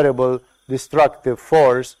some terrible destructive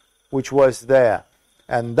force which was there.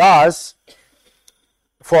 And thus,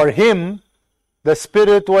 for him, the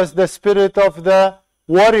spirit was the spirit of the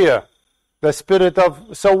warrior, the spirit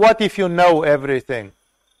of... So what if you know everything?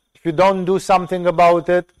 If you don't do something about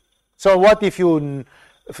it? So what if you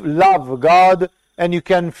love God and you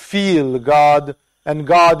can feel God and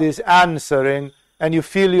God is answering and you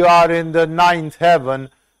feel you are in the ninth heaven,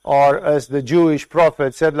 or as the Jewish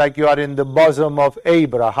prophet said, like you are in the bosom of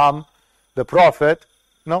Abraham, the prophet?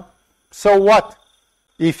 No? So what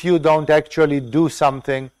if you don't actually do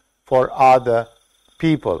something for other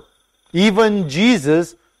people? Even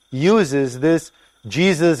Jesus uses this.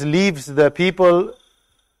 Jesus leaves the people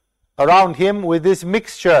around him with this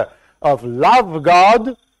mixture of love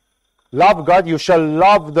God, you shall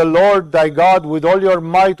love the Lord thy God with all your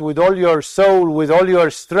might, with all your soul, with all your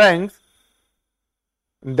strength.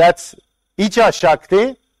 That's Icha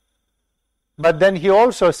Shakti. But then he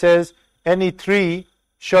also says, any tree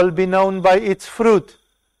shall be known by its fruit.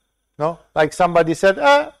 No? Like somebody said,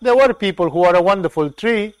 there were people who are a wonderful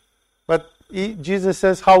tree, but Jesus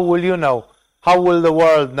says, how will you know? How will the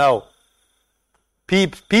world know?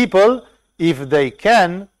 People, if they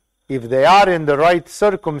can, if they are in the right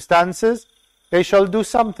circumstances, they shall do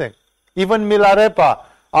something. Even Milarepa,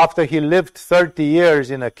 after he lived 30 years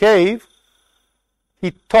in a cave,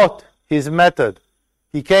 he taught his method.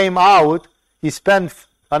 He came out, he spent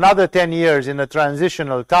another 10 years in a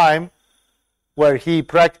transitional time where he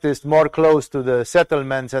practiced more close to the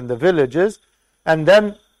settlements and the villages, and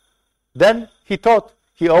then he taught.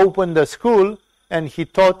 He opened a school and he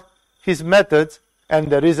taught his methods, and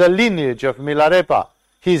there is a lineage of Milarepa.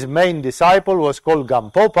 His main disciple was called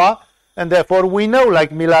Gampopa, and therefore we know,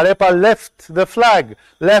 like Milarepa left the flag,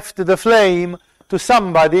 left the flame to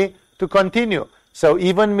somebody to continue. So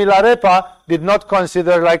even Milarepa did not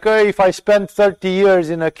consider like, if I spent 30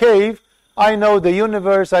 years in a cave, I know the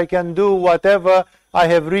universe, I can do whatever, I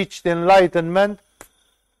have reached enlightenment.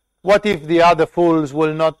 What if the other fools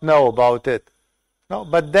will not know about it? No,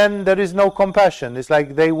 but then there is no compassion. It's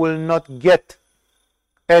like they will not get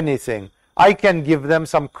anything. I can give them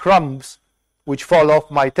some crumbs which fall off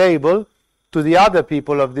my table to the other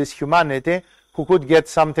people of this humanity who could get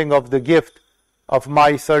something of the gift of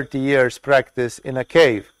my 30 years practice in a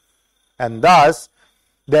cave. And thus,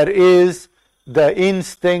 there is the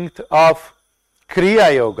instinct of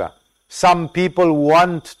Kriya Yoga. Some people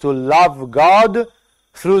want to love God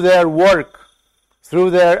through their work,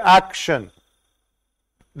 through their action.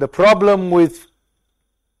 The problem with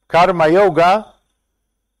Karma Yoga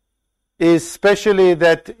is especially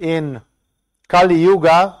that in Kali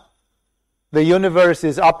Yuga, the universe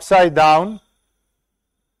is upside down,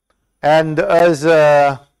 and as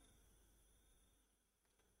a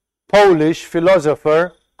Polish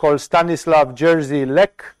philosopher called Stanislav Jerzy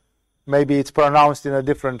Lech, maybe it's pronounced in a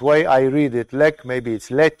different way, I read it Lech, maybe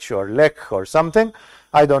it's Lech or Lech or something,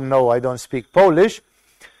 I don't know, I don't speak Polish.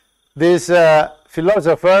 This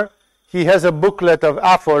philosopher, he has a booklet of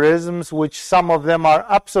aphorisms, which some of them are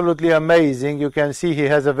absolutely amazing. You can see he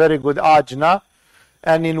has a very good ajna.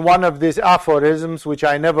 And in one of these aphorisms, which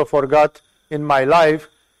I never forgot in my life,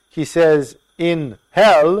 he says, in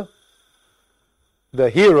hell, the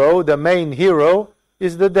hero, the main hero,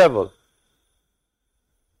 is the devil.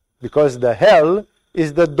 Because the hell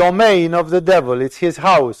is the domain of the devil. It's his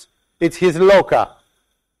house. It's his loka.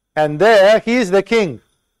 And there, he is the king.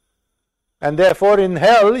 And therefore in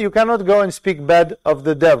hell you cannot go and speak bad of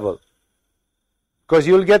the devil, because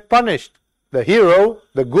you'll get punished. The hero,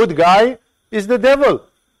 the good guy, is the devil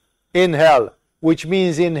in hell, which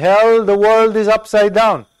means in hell the world is upside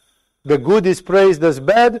down. The good is praised as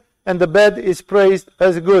bad and the bad is praised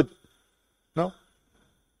as good. No?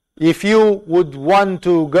 If you would want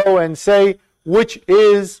to go and say which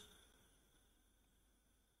is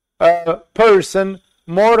a person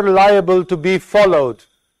more liable to be followed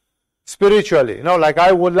spiritually, like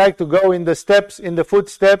I would like to go in the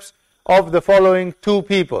footsteps of the following two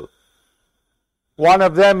people. One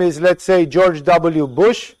of them is, let's say, George W.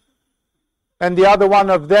 Bush, and the other one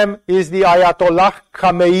of them is the Ayatollah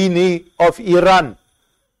Khamenei of Iran.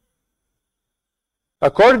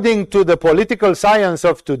 According to the political science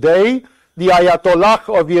of today, the Ayatollah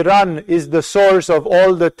of Iran is the source of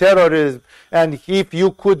all the terrorism, and if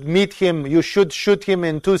you could meet him, you should shoot him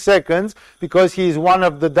in 2 seconds, because he is one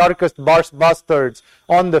of the darkest bastards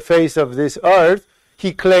on the face of this earth.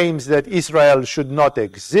 He claims that Israel should not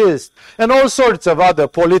exist, and all sorts of other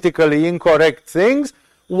politically incorrect things,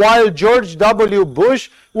 while George W. Bush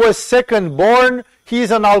was second born.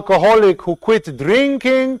 He's an alcoholic who quit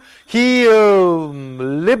drinking. He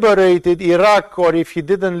liberated Iraq, or if he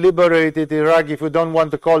didn't liberate Iraq, if you don't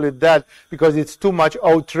want to call it that, because it's too much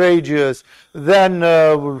outrageous, then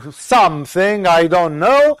something, I don't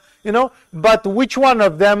know, but which one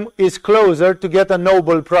of them is closer to get a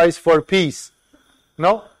Nobel Prize for Peace?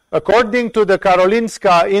 No? According to the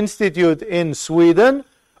Karolinska Institute in Sweden,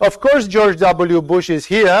 of course George W. Bush is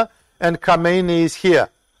here and Khamenei is here.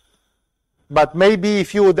 But maybe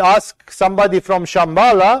if you would ask somebody from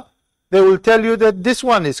Shambhala, they will tell you that this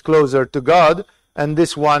one is closer to God and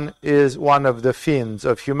this one is one of the fiends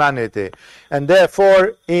of humanity. And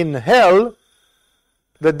therefore, in hell,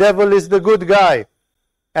 the devil is the good guy.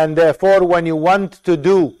 And therefore, when you want to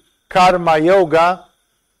do karma yoga,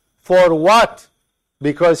 for what?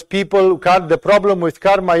 Because the problem with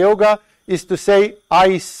karma yoga is to say,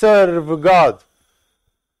 I serve God.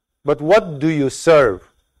 But what do you serve?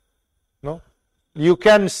 No? You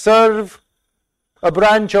can serve a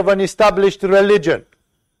branch of an established religion.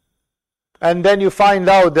 And then you find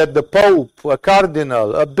out that the Pope, a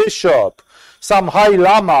cardinal, a bishop, some high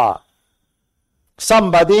lama,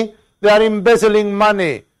 somebody, they are embezzling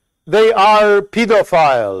money. They are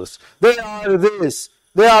pedophiles. They are this.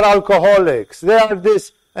 They are alcoholics. They are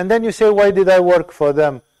this. And then you say, why did I work for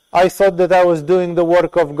them? I thought that I was doing the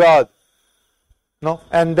work of God. No?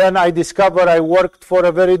 And then I discovered I worked for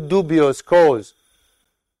a very dubious cause.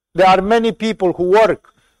 There are many people who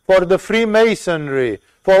work for the Freemasonry,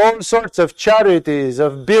 for all sorts of charities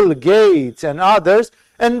of Bill Gates and others,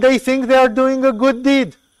 and they think they are doing a good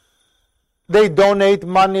deed. They donate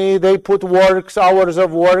money, they put hours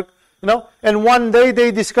of work, and one day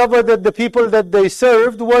they discover that the people that they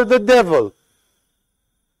served were the devil.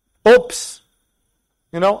 Oops!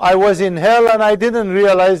 I was in hell and I didn't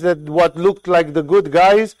realize that what looked like the good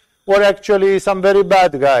guys were actually some very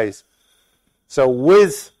bad guys. So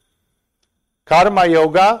with karma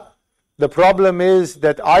yoga, the problem is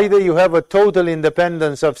that either you have a total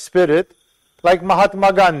independence of spirit, like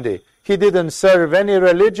Mahatma Gandhi. He didn't serve any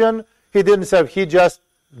religion, he just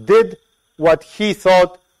did what he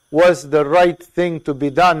thought was the right thing to be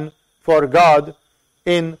done for God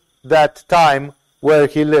in that time where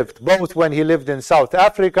he lived, both when he lived in South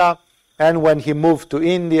Africa and when he moved to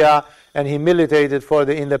India and he militated for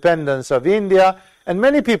the independence of India. And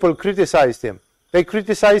many people criticized him. They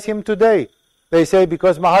criticize him today. They say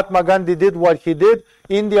because Mahatma Gandhi did what he did,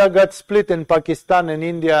 India got split in Pakistan and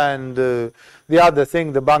India and the other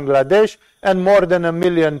thing, the Bangladesh, and more than 1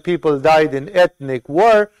 million people died in ethnic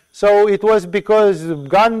war. So it was because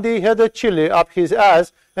Gandhi had a chili up his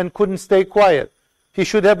ass and couldn't stay quiet. He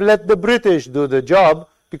should have let the British do the job,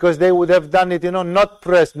 because they would have done it, not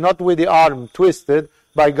pressed, not with the arm twisted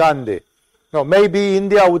by Gandhi. No, maybe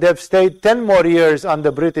India would have stayed 10 more years under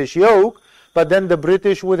British yoke, but then the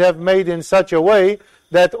British would have made in such a way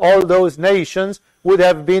that all those nations would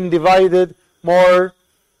have been divided more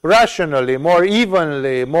rationally, more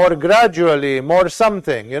evenly, more gradually, more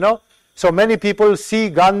something, So many people see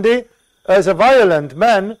Gandhi as a violent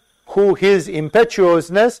man who his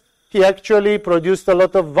impetuousness, he actually produced a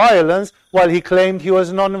lot of violence while he claimed he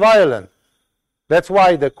was non-violent. That's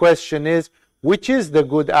why the question is, which is the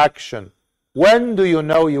good action? When do you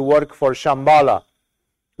know you work for Shambhala?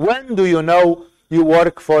 When do you know you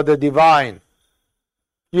work for the divine?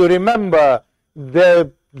 You remember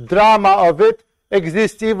the drama of it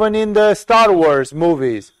exists even in the Star Wars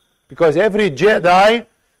movies, because every Jedi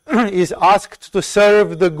is asked to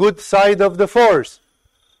serve the good side of the Force.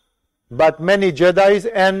 But many Jedis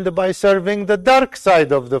end by serving the dark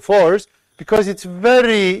side of the Force, because it's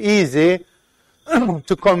very easy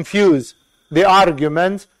to confuse the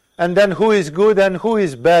arguments, and then who is good and who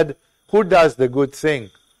is bad, who does the good thing.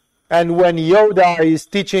 And when Yoda is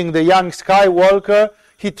teaching the young Skywalker,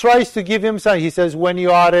 he tries to give him some. He says, when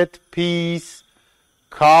you are at peace,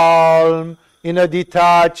 calm, in a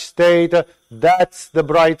detached state, that's the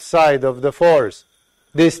bright side of the Force.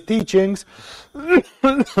 These teachings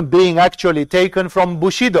being actually taken from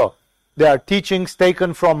Bushido. They are teachings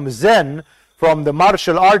taken from Zen, from the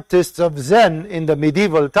martial artists of Zen in the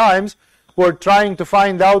medieval times, who are trying to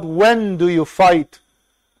find out when do you fight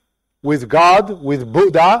with God, with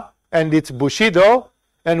Buddha, and it's Bushido?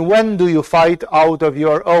 And when do you fight out of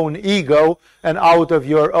your own ego and out of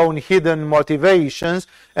your own hidden motivations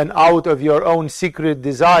and out of your own secret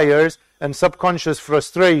desires and subconscious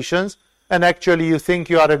frustrations, and actually you think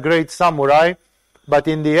you are a great samurai, but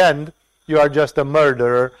in the end you are just a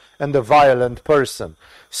murderer and a violent person?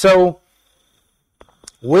 So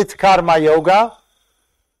with Karma Yoga,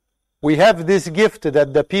 we have this gift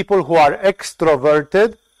that the people who are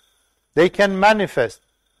extroverted, they can manifest.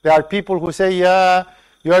 There are people who say, yeah,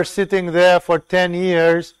 you are sitting there for 10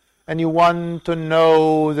 years and you want to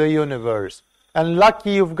know the universe. And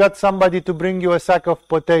lucky you've got somebody to bring you a sack of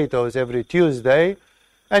potatoes every Tuesday,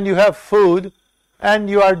 and you have food, and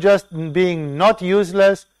you are just being not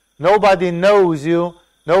useless. Nobody knows you,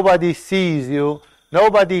 nobody sees you,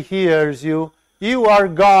 nobody hears you. You are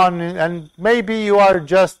gone, and maybe you are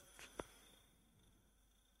just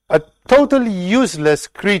a totally useless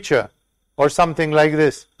creature or something like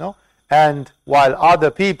this, no? And while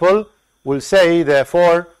other people will say,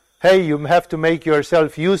 therefore, hey, you have to make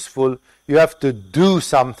yourself useful, you have to do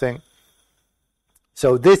something.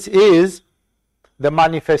 So this is the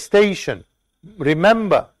manifestation.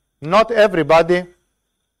 Remember, not everybody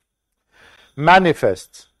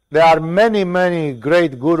manifests. There are many, many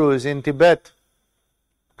great gurus in Tibet,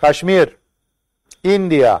 Kashmir,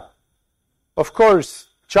 India, of course,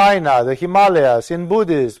 China, the Himalayas, in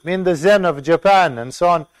Buddhism, in the Zen of Japan, and so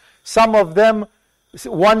on. Some of them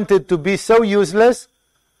wanted to be so useless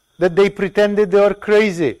that they pretended they were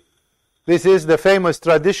crazy. This is the famous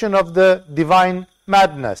tradition of the divine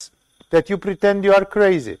madness, that you pretend you are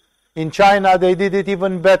crazy. In China they did it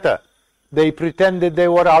even better. They pretended they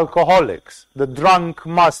were alcoholics, the drunk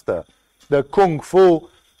master, the kung fu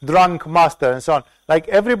drunk master, and so on. Like,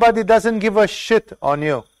 everybody doesn't give a shit on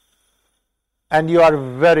you. And you are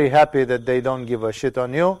very happy that they don't give a shit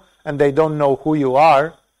on you, and they don't know who you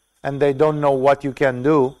are, and they don't know what you can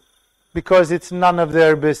do, because it's none of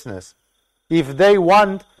their business. If they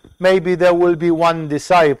want, maybe there will be one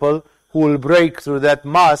disciple who will break through that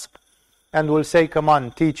mask and will say, come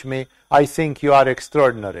on, teach me, I think you are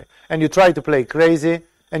extraordinary. And you try to play crazy,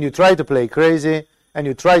 and you try to play crazy, and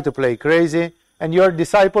you try to play crazy, and your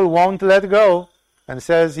disciple won't let go, and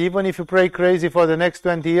says, even if you play crazy for the next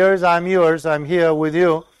 20 years, I'm yours, I'm here with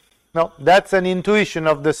you. No, that's an intuition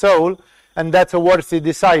of the soul, and that's a worthy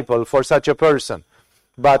disciple for such a person.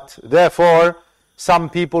 But therefore, some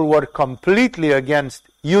people were completely against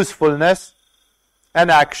usefulness and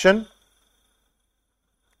action,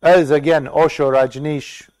 as again Osho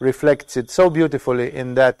Rajneesh reflects it so beautifully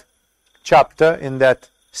in that chapter, in that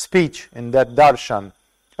speech, in that darshan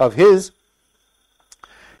of his.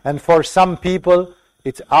 And for some people,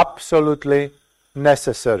 it's absolutely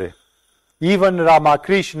necessary. Even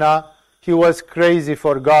Ramakrishna, he was crazy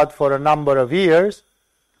for God for a number of years,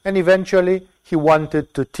 and eventually he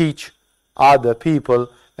wanted to teach other people,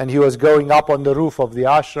 and he was going up on the roof of the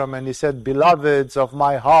ashram, and he said, beloveds of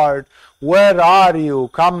my heart, where are you?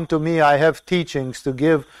 Come to me, I have teachings to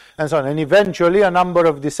give, and so on. And eventually a number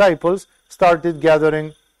of disciples started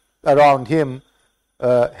gathering around him,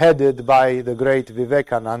 headed by the great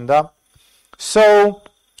Vivekananda. So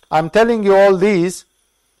I'm telling you all these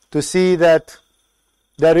to see that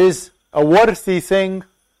there is a worthy thing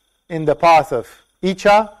in the path of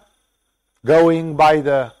Icha, going by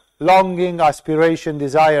the longing, aspiration,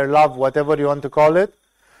 desire, love, whatever you want to call it.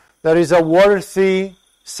 There is a worthy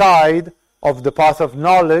side of the path of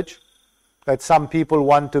knowledge, that some people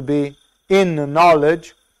want to be in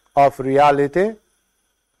knowledge of reality,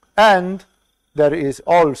 and there is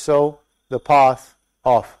also the path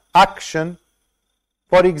of action.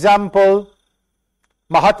 For example,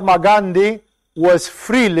 Mahatma Gandhi was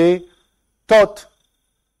freely taught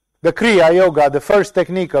the Kriya Yoga, the first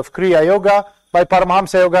technique of Kriya Yoga, by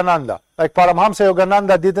Paramahamsa Yogananda. Like, Paramahamsa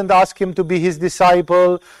Yogananda didn't ask him to be his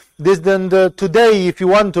disciple. Today, if you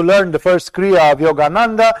want to learn the first Kriya of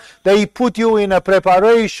Yogananda, they put you in a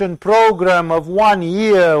preparation program of 1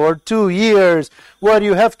 year or 2 years, where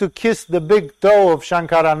you have to kiss the big toe of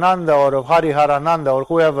Shankarananda or of Hariharananda or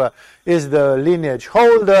whoever is the lineage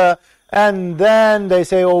holder, and then they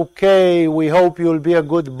say, okay, we hope you'll be a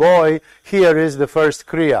good boy, here is the first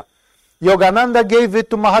Kriya. Yogananda gave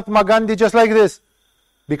it to Mahatma Gandhi just like this,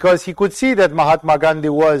 because he could see that Mahatma Gandhi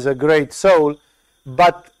was a great soul.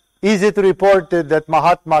 But is it reported that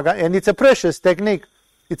Mahatma Gandhi, and it's a precious technique,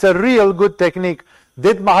 it's a real good technique,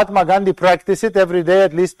 did Mahatma Gandhi practice it every day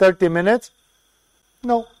at least 30 minutes?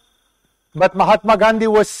 No. But Mahatma Gandhi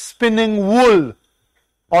was spinning wool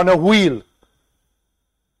on a wheel.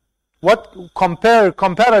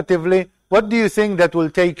 Comparatively, what do you think that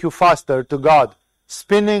will take you faster to God?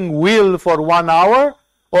 spinning wheel for 1 hour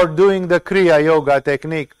or doing the Kriya yoga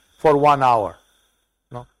technique for 1 hour?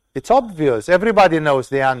 No? It's obvious. Everybody knows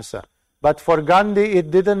the answer. But for Gandhi,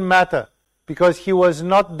 it didn't matter, because he was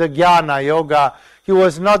not the Jnana yoga. He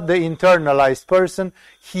was not the internalized person.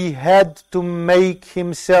 He had to make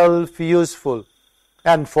himself useful.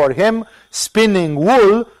 And for him, spinning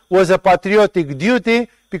wool was a patriotic duty,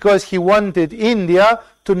 because he wanted India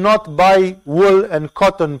to not buy wool and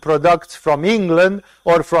cotton products from England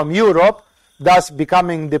or from Europe, thus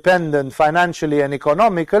becoming dependent financially and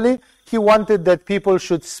economically. He wanted that people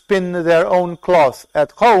should spin their own cloth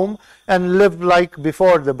at home and live like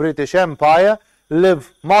before the British Empire,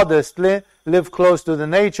 live modestly, live close to the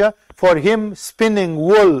nature. For him, spinning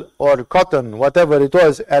wool or cotton, whatever it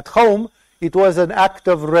was, at home, it was an act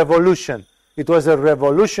of revolution. It was a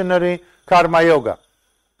revolutionary karma yoga.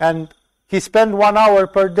 And he spent 1 hour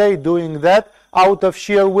per day doing that out of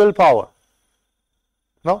sheer willpower.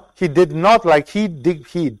 No, he did not, like he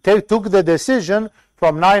took the decision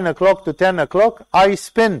from 9 o'clock to 10 o'clock, I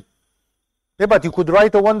spin. Yeah, but you could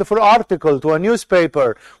write a wonderful article to a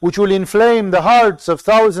newspaper which will inflame the hearts of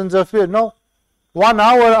thousands of people. No, 1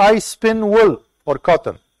 hour I spin wool or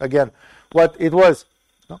cotton. Again, what it was.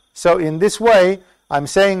 No? So in this way, I'm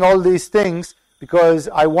saying all these things because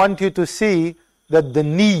I want you to see that the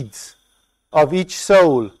needs of each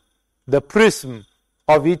soul, the prism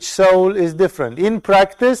of each soul is different. In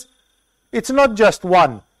practice, it's not just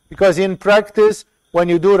one, because in practice, when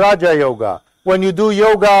you do Raja Yoga, when you do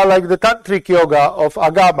yoga like the Tantric Yoga of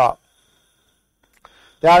Agama,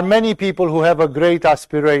 there are many people who have a great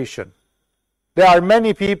aspiration. There are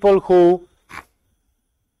many people who,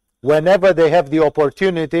 whenever they have the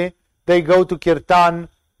opportunity, they go to Kirtan,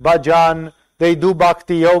 Bhajan, they do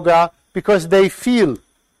Bhakti Yoga, because they feel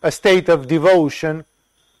a state of devotion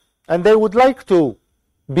and they would like to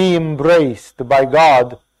be embraced by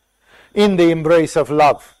God in the embrace of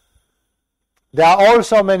love. There are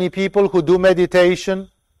also many people who do meditation,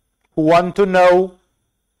 who want to know.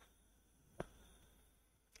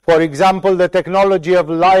 For example, the technology of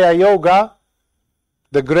Laya Yoga,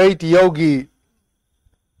 the great yogi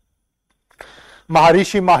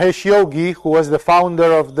Maharishi Mahesh Yogi, who was the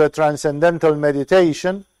founder of the Transcendental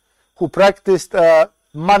Meditation, who practiced a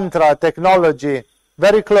mantra technology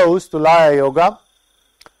very close to Laya Yoga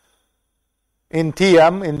in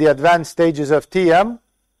TM, in the advanced stages of TM.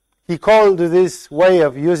 He called this way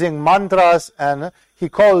of using mantras, and he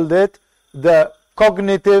called it the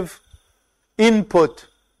cognitive input.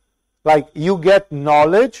 Like you get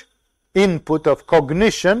knowledge, input of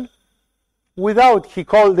cognition, without, he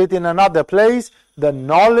called it in another place, the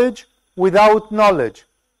knowledge without knowledge.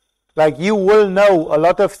 Like you will know a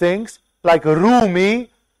lot of things, like Rumi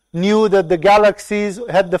knew that the galaxies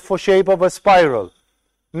had the shape of a spiral.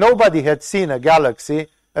 Nobody had seen a galaxy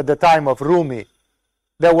at the time of Rumi.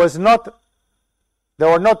 There were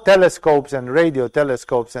not telescopes and radio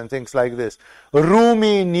telescopes and things like this.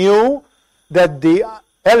 Rumi knew that the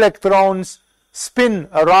electrons spin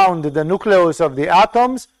around the nucleus of the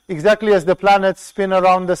atoms exactly as the planets spin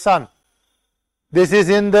around the sun. This is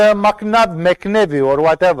in the Meknevi or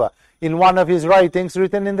whatever, in one of his writings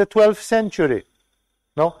written in the 12th century.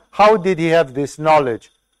 No? How did he have this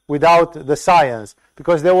knowledge without the science?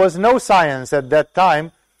 Because there was no science at that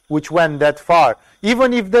time which went that far.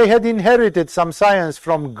 Even if they had inherited some science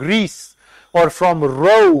from Greece or from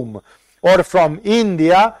Rome or from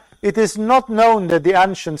India, it is not known that the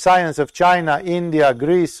ancient science of China, India,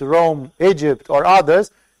 Greece, Rome, Egypt or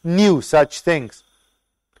others knew such things.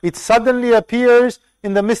 It suddenly appears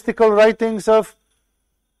in the mystical writings of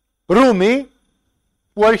Rumi,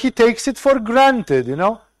 where he takes it for granted,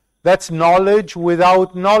 That's knowledge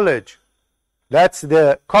without knowledge. That's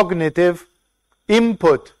the cognitive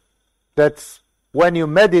input. That's when you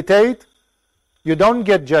meditate, you don't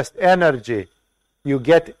get just energy. You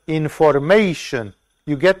get information.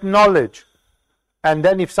 You get knowledge. And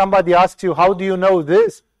then if somebody asks you, how do you know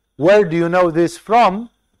this? Where do you know this from?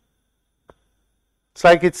 It's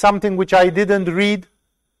like it's something which I didn't read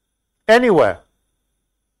anywhere.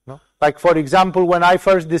 No? Like for example, when I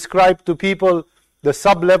first described to people the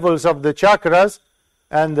sub-levels of the chakras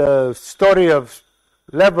and the story of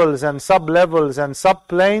levels and sub-levels and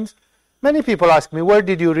sub-planes, many people ask me, where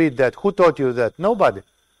did you read that? Who taught you that? Nobody.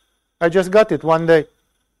 I just got it one day.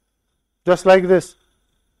 Just like this.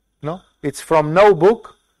 No? It's from no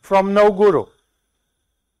book, from no guru.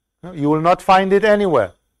 No? You will not find it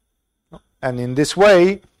anywhere. No? And in this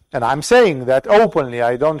way, and I'm saying that openly,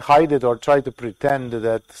 I don't hide it or try to pretend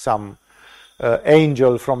that some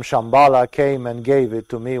angel from Shambhala came and gave it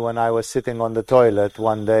to me when I was sitting on the toilet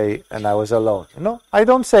one day and I was alone. No, I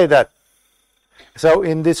don't say that. So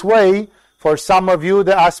in this way, for some of you,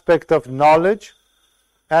 the aspect of knowledge,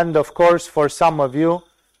 and of course for some of you,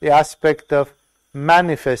 the aspect of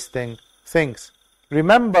manifesting things.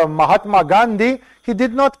 Remember, Mahatma Gandhi, he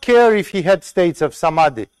did not care if he had states of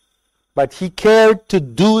samadhi, but he cared to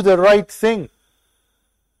do the right thing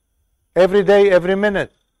every day, every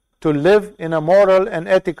minute, to live in a moral and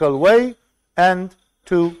ethical way and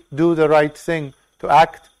to do the right thing, to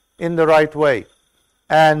act in the right way.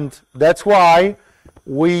 And that's why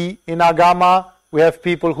we in Agama, we have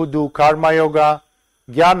people who do karma yoga,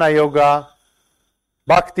 jnana yoga,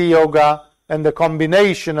 bhakti yoga, and the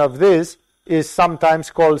combination of this is sometimes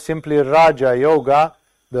called simply Raja Yoga,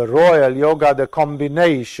 the royal yoga, the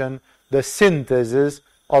combination, the synthesis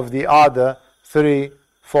of the other three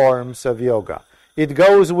forms of yoga. It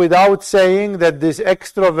goes without saying that this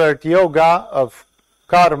extrovert yoga of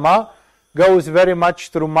karma goes very much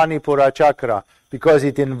through Manipura chakra, because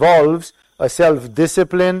it involves a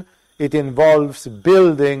self-discipline, it involves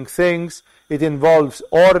building things, it involves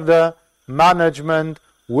order, management,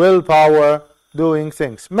 willpower, doing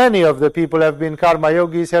things. Many of the people have been karma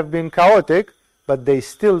yogis, have been chaotic, but they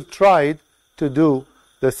still tried to do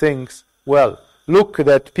the things well. Look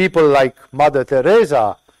at people like Mother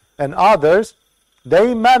Teresa and others.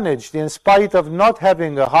 They managed, in spite of not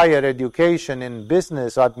having a higher education in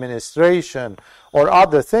business administration or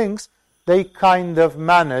other things, they kind of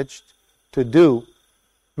managed to do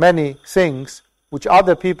many things which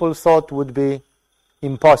other people thought would be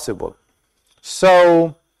impossible.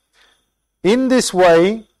 So, in this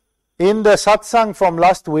way, in the satsang from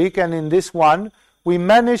last week and in this one, we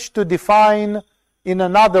managed to define in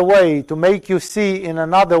another way, to make you see in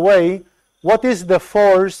another way, what is the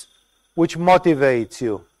force which motivates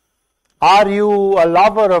you. Are you a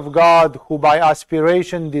lover of God who by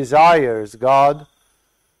aspiration desires God?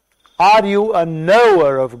 Are you a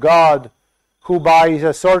knower of God who by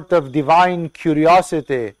a sort of divine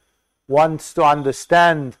curiosity wants to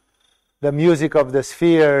understand the music of the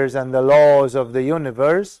spheres and the laws of the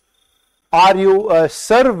universe? Are you a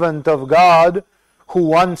servant of God who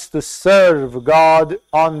wants to serve God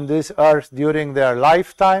on this earth during their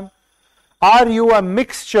lifetime? Are you a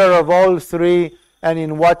mixture of all three, and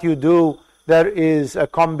in what you do there is a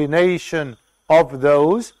combination of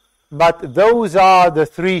those, but those are the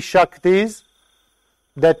three Shaktis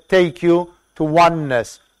that take you to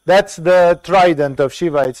oneness. That's the trident of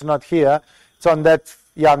Shiva. It's not here. It's on that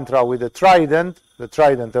yantra with the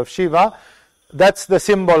trident of Shiva. That's the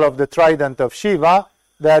symbol of the trident of Shiva,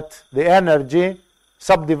 that the energy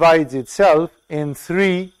subdivides itself in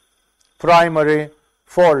three primary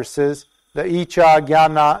forces, the Icha,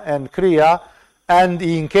 Jnana and Kriya. And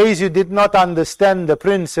in case you did not understand the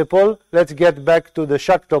principle, let's get back to the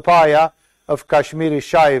Shaktopaya of Kashmiri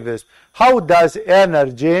Shaivism. How does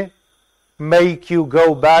energy make you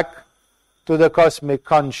go back to the cosmic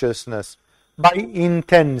consciousness? By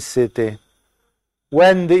intensity.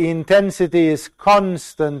 When the intensity is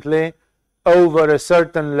constantly over a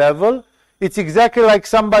certain level, it's exactly like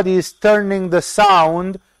somebody is turning the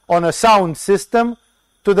sound on a sound system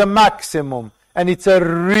to the maximum, and it's a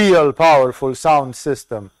real powerful sound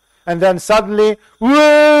system. And then suddenly,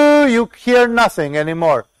 whoo, you hear nothing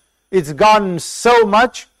anymore. It's gone so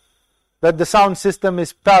much that the sound system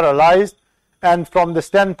is paralyzed, and from the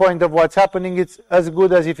standpoint of what's happening, it's as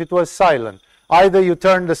good as if it was silent. Either you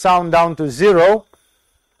turn the sound down to zero,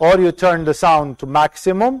 or you turn the sound to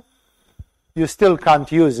maximum. You still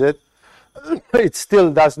can't use it. It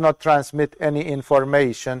still does not transmit any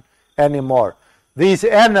information anymore. These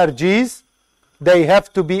energies, they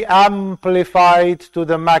have to be amplified to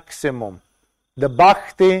the maximum. The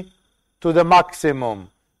bhakti to the maximum.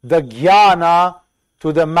 The jnana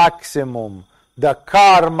to the maximum. The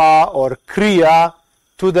karma or kriya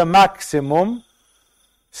to the maximum.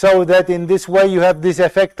 So that in this way you have this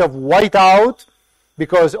effect of whiteout,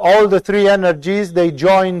 because all the three energies, they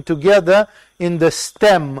join together in the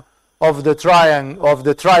stem of the triangle, of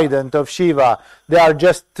the trident of Shiva. They are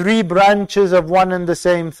just three branches of one and the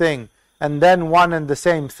same thing. And then one and the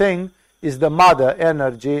same thing is the mother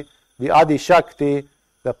energy, the Adi Shakti,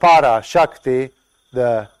 the Para Shakti,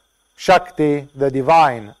 the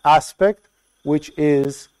divine aspect, which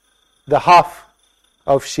is the half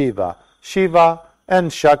of Shiva. Shiva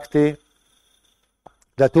and Shakti,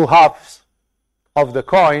 the two halves of the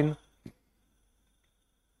coin,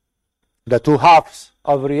 the two halves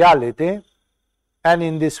of reality, and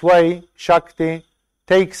in this way Shakti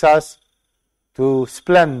takes us to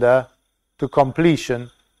splendor, to completion,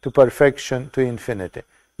 to perfection, to infinity.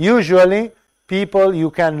 Usually people, you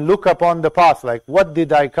can look upon the path like, what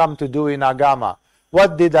did I come to do in Agama?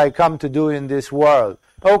 What did I come to do in this world?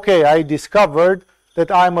 okay, I discovered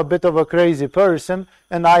that I'm a bit of a crazy person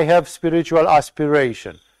and I have spiritual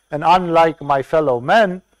aspiration. And unlike my fellow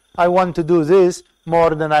men, I want to do this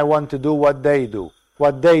more than I want to do what they do.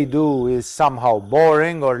 What they do is somehow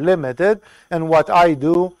boring or limited, and what I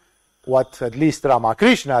do, what at least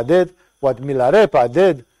Ramakrishna did, what Milarepa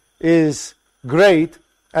did, is great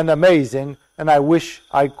and amazing, and I wish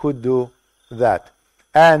I could do that.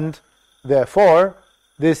 And therefore,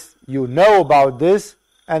 this, you know about this,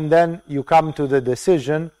 and then you come to the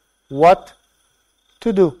decision what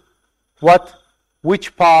to do.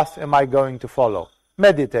 Which path am I going to follow?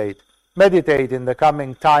 Meditate. Meditate in the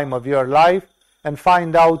coming time of your life and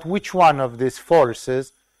find out which one of these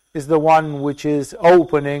forces is the one which is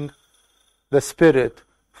opening the spirit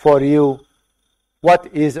for you. What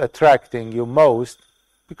is attracting you most?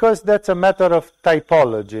 Because that's a matter of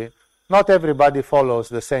typology. Not everybody follows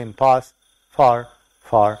the same path. Far,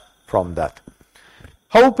 far from that.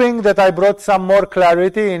 Hoping that I brought some more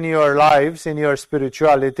clarity in your lives, in your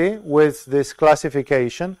spirituality, with this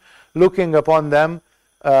classification, looking upon them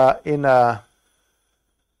in a...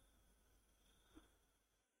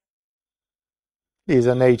 He's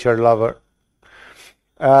a nature lover.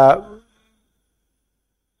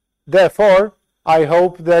 Therefore, I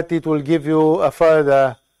hope that it will give you a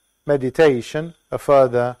further meditation, a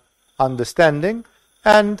further understanding,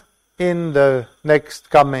 and in the next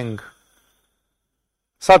coming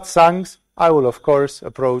satsangs, I will of course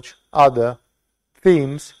approach other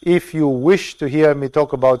themes. If you wish to hear me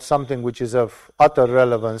talk about something which is of utter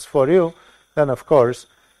relevance for you, then of course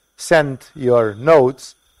send your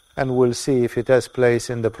notes and we'll see if it has place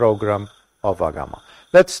in the program of Agama.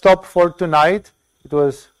 Let's stop for tonight. It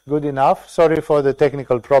was good enough. Sorry for the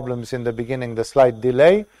technical problems in the beginning, the slight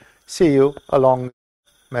delay. See you along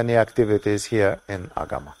many activities here in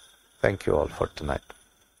Agama. Thank you all for tonight.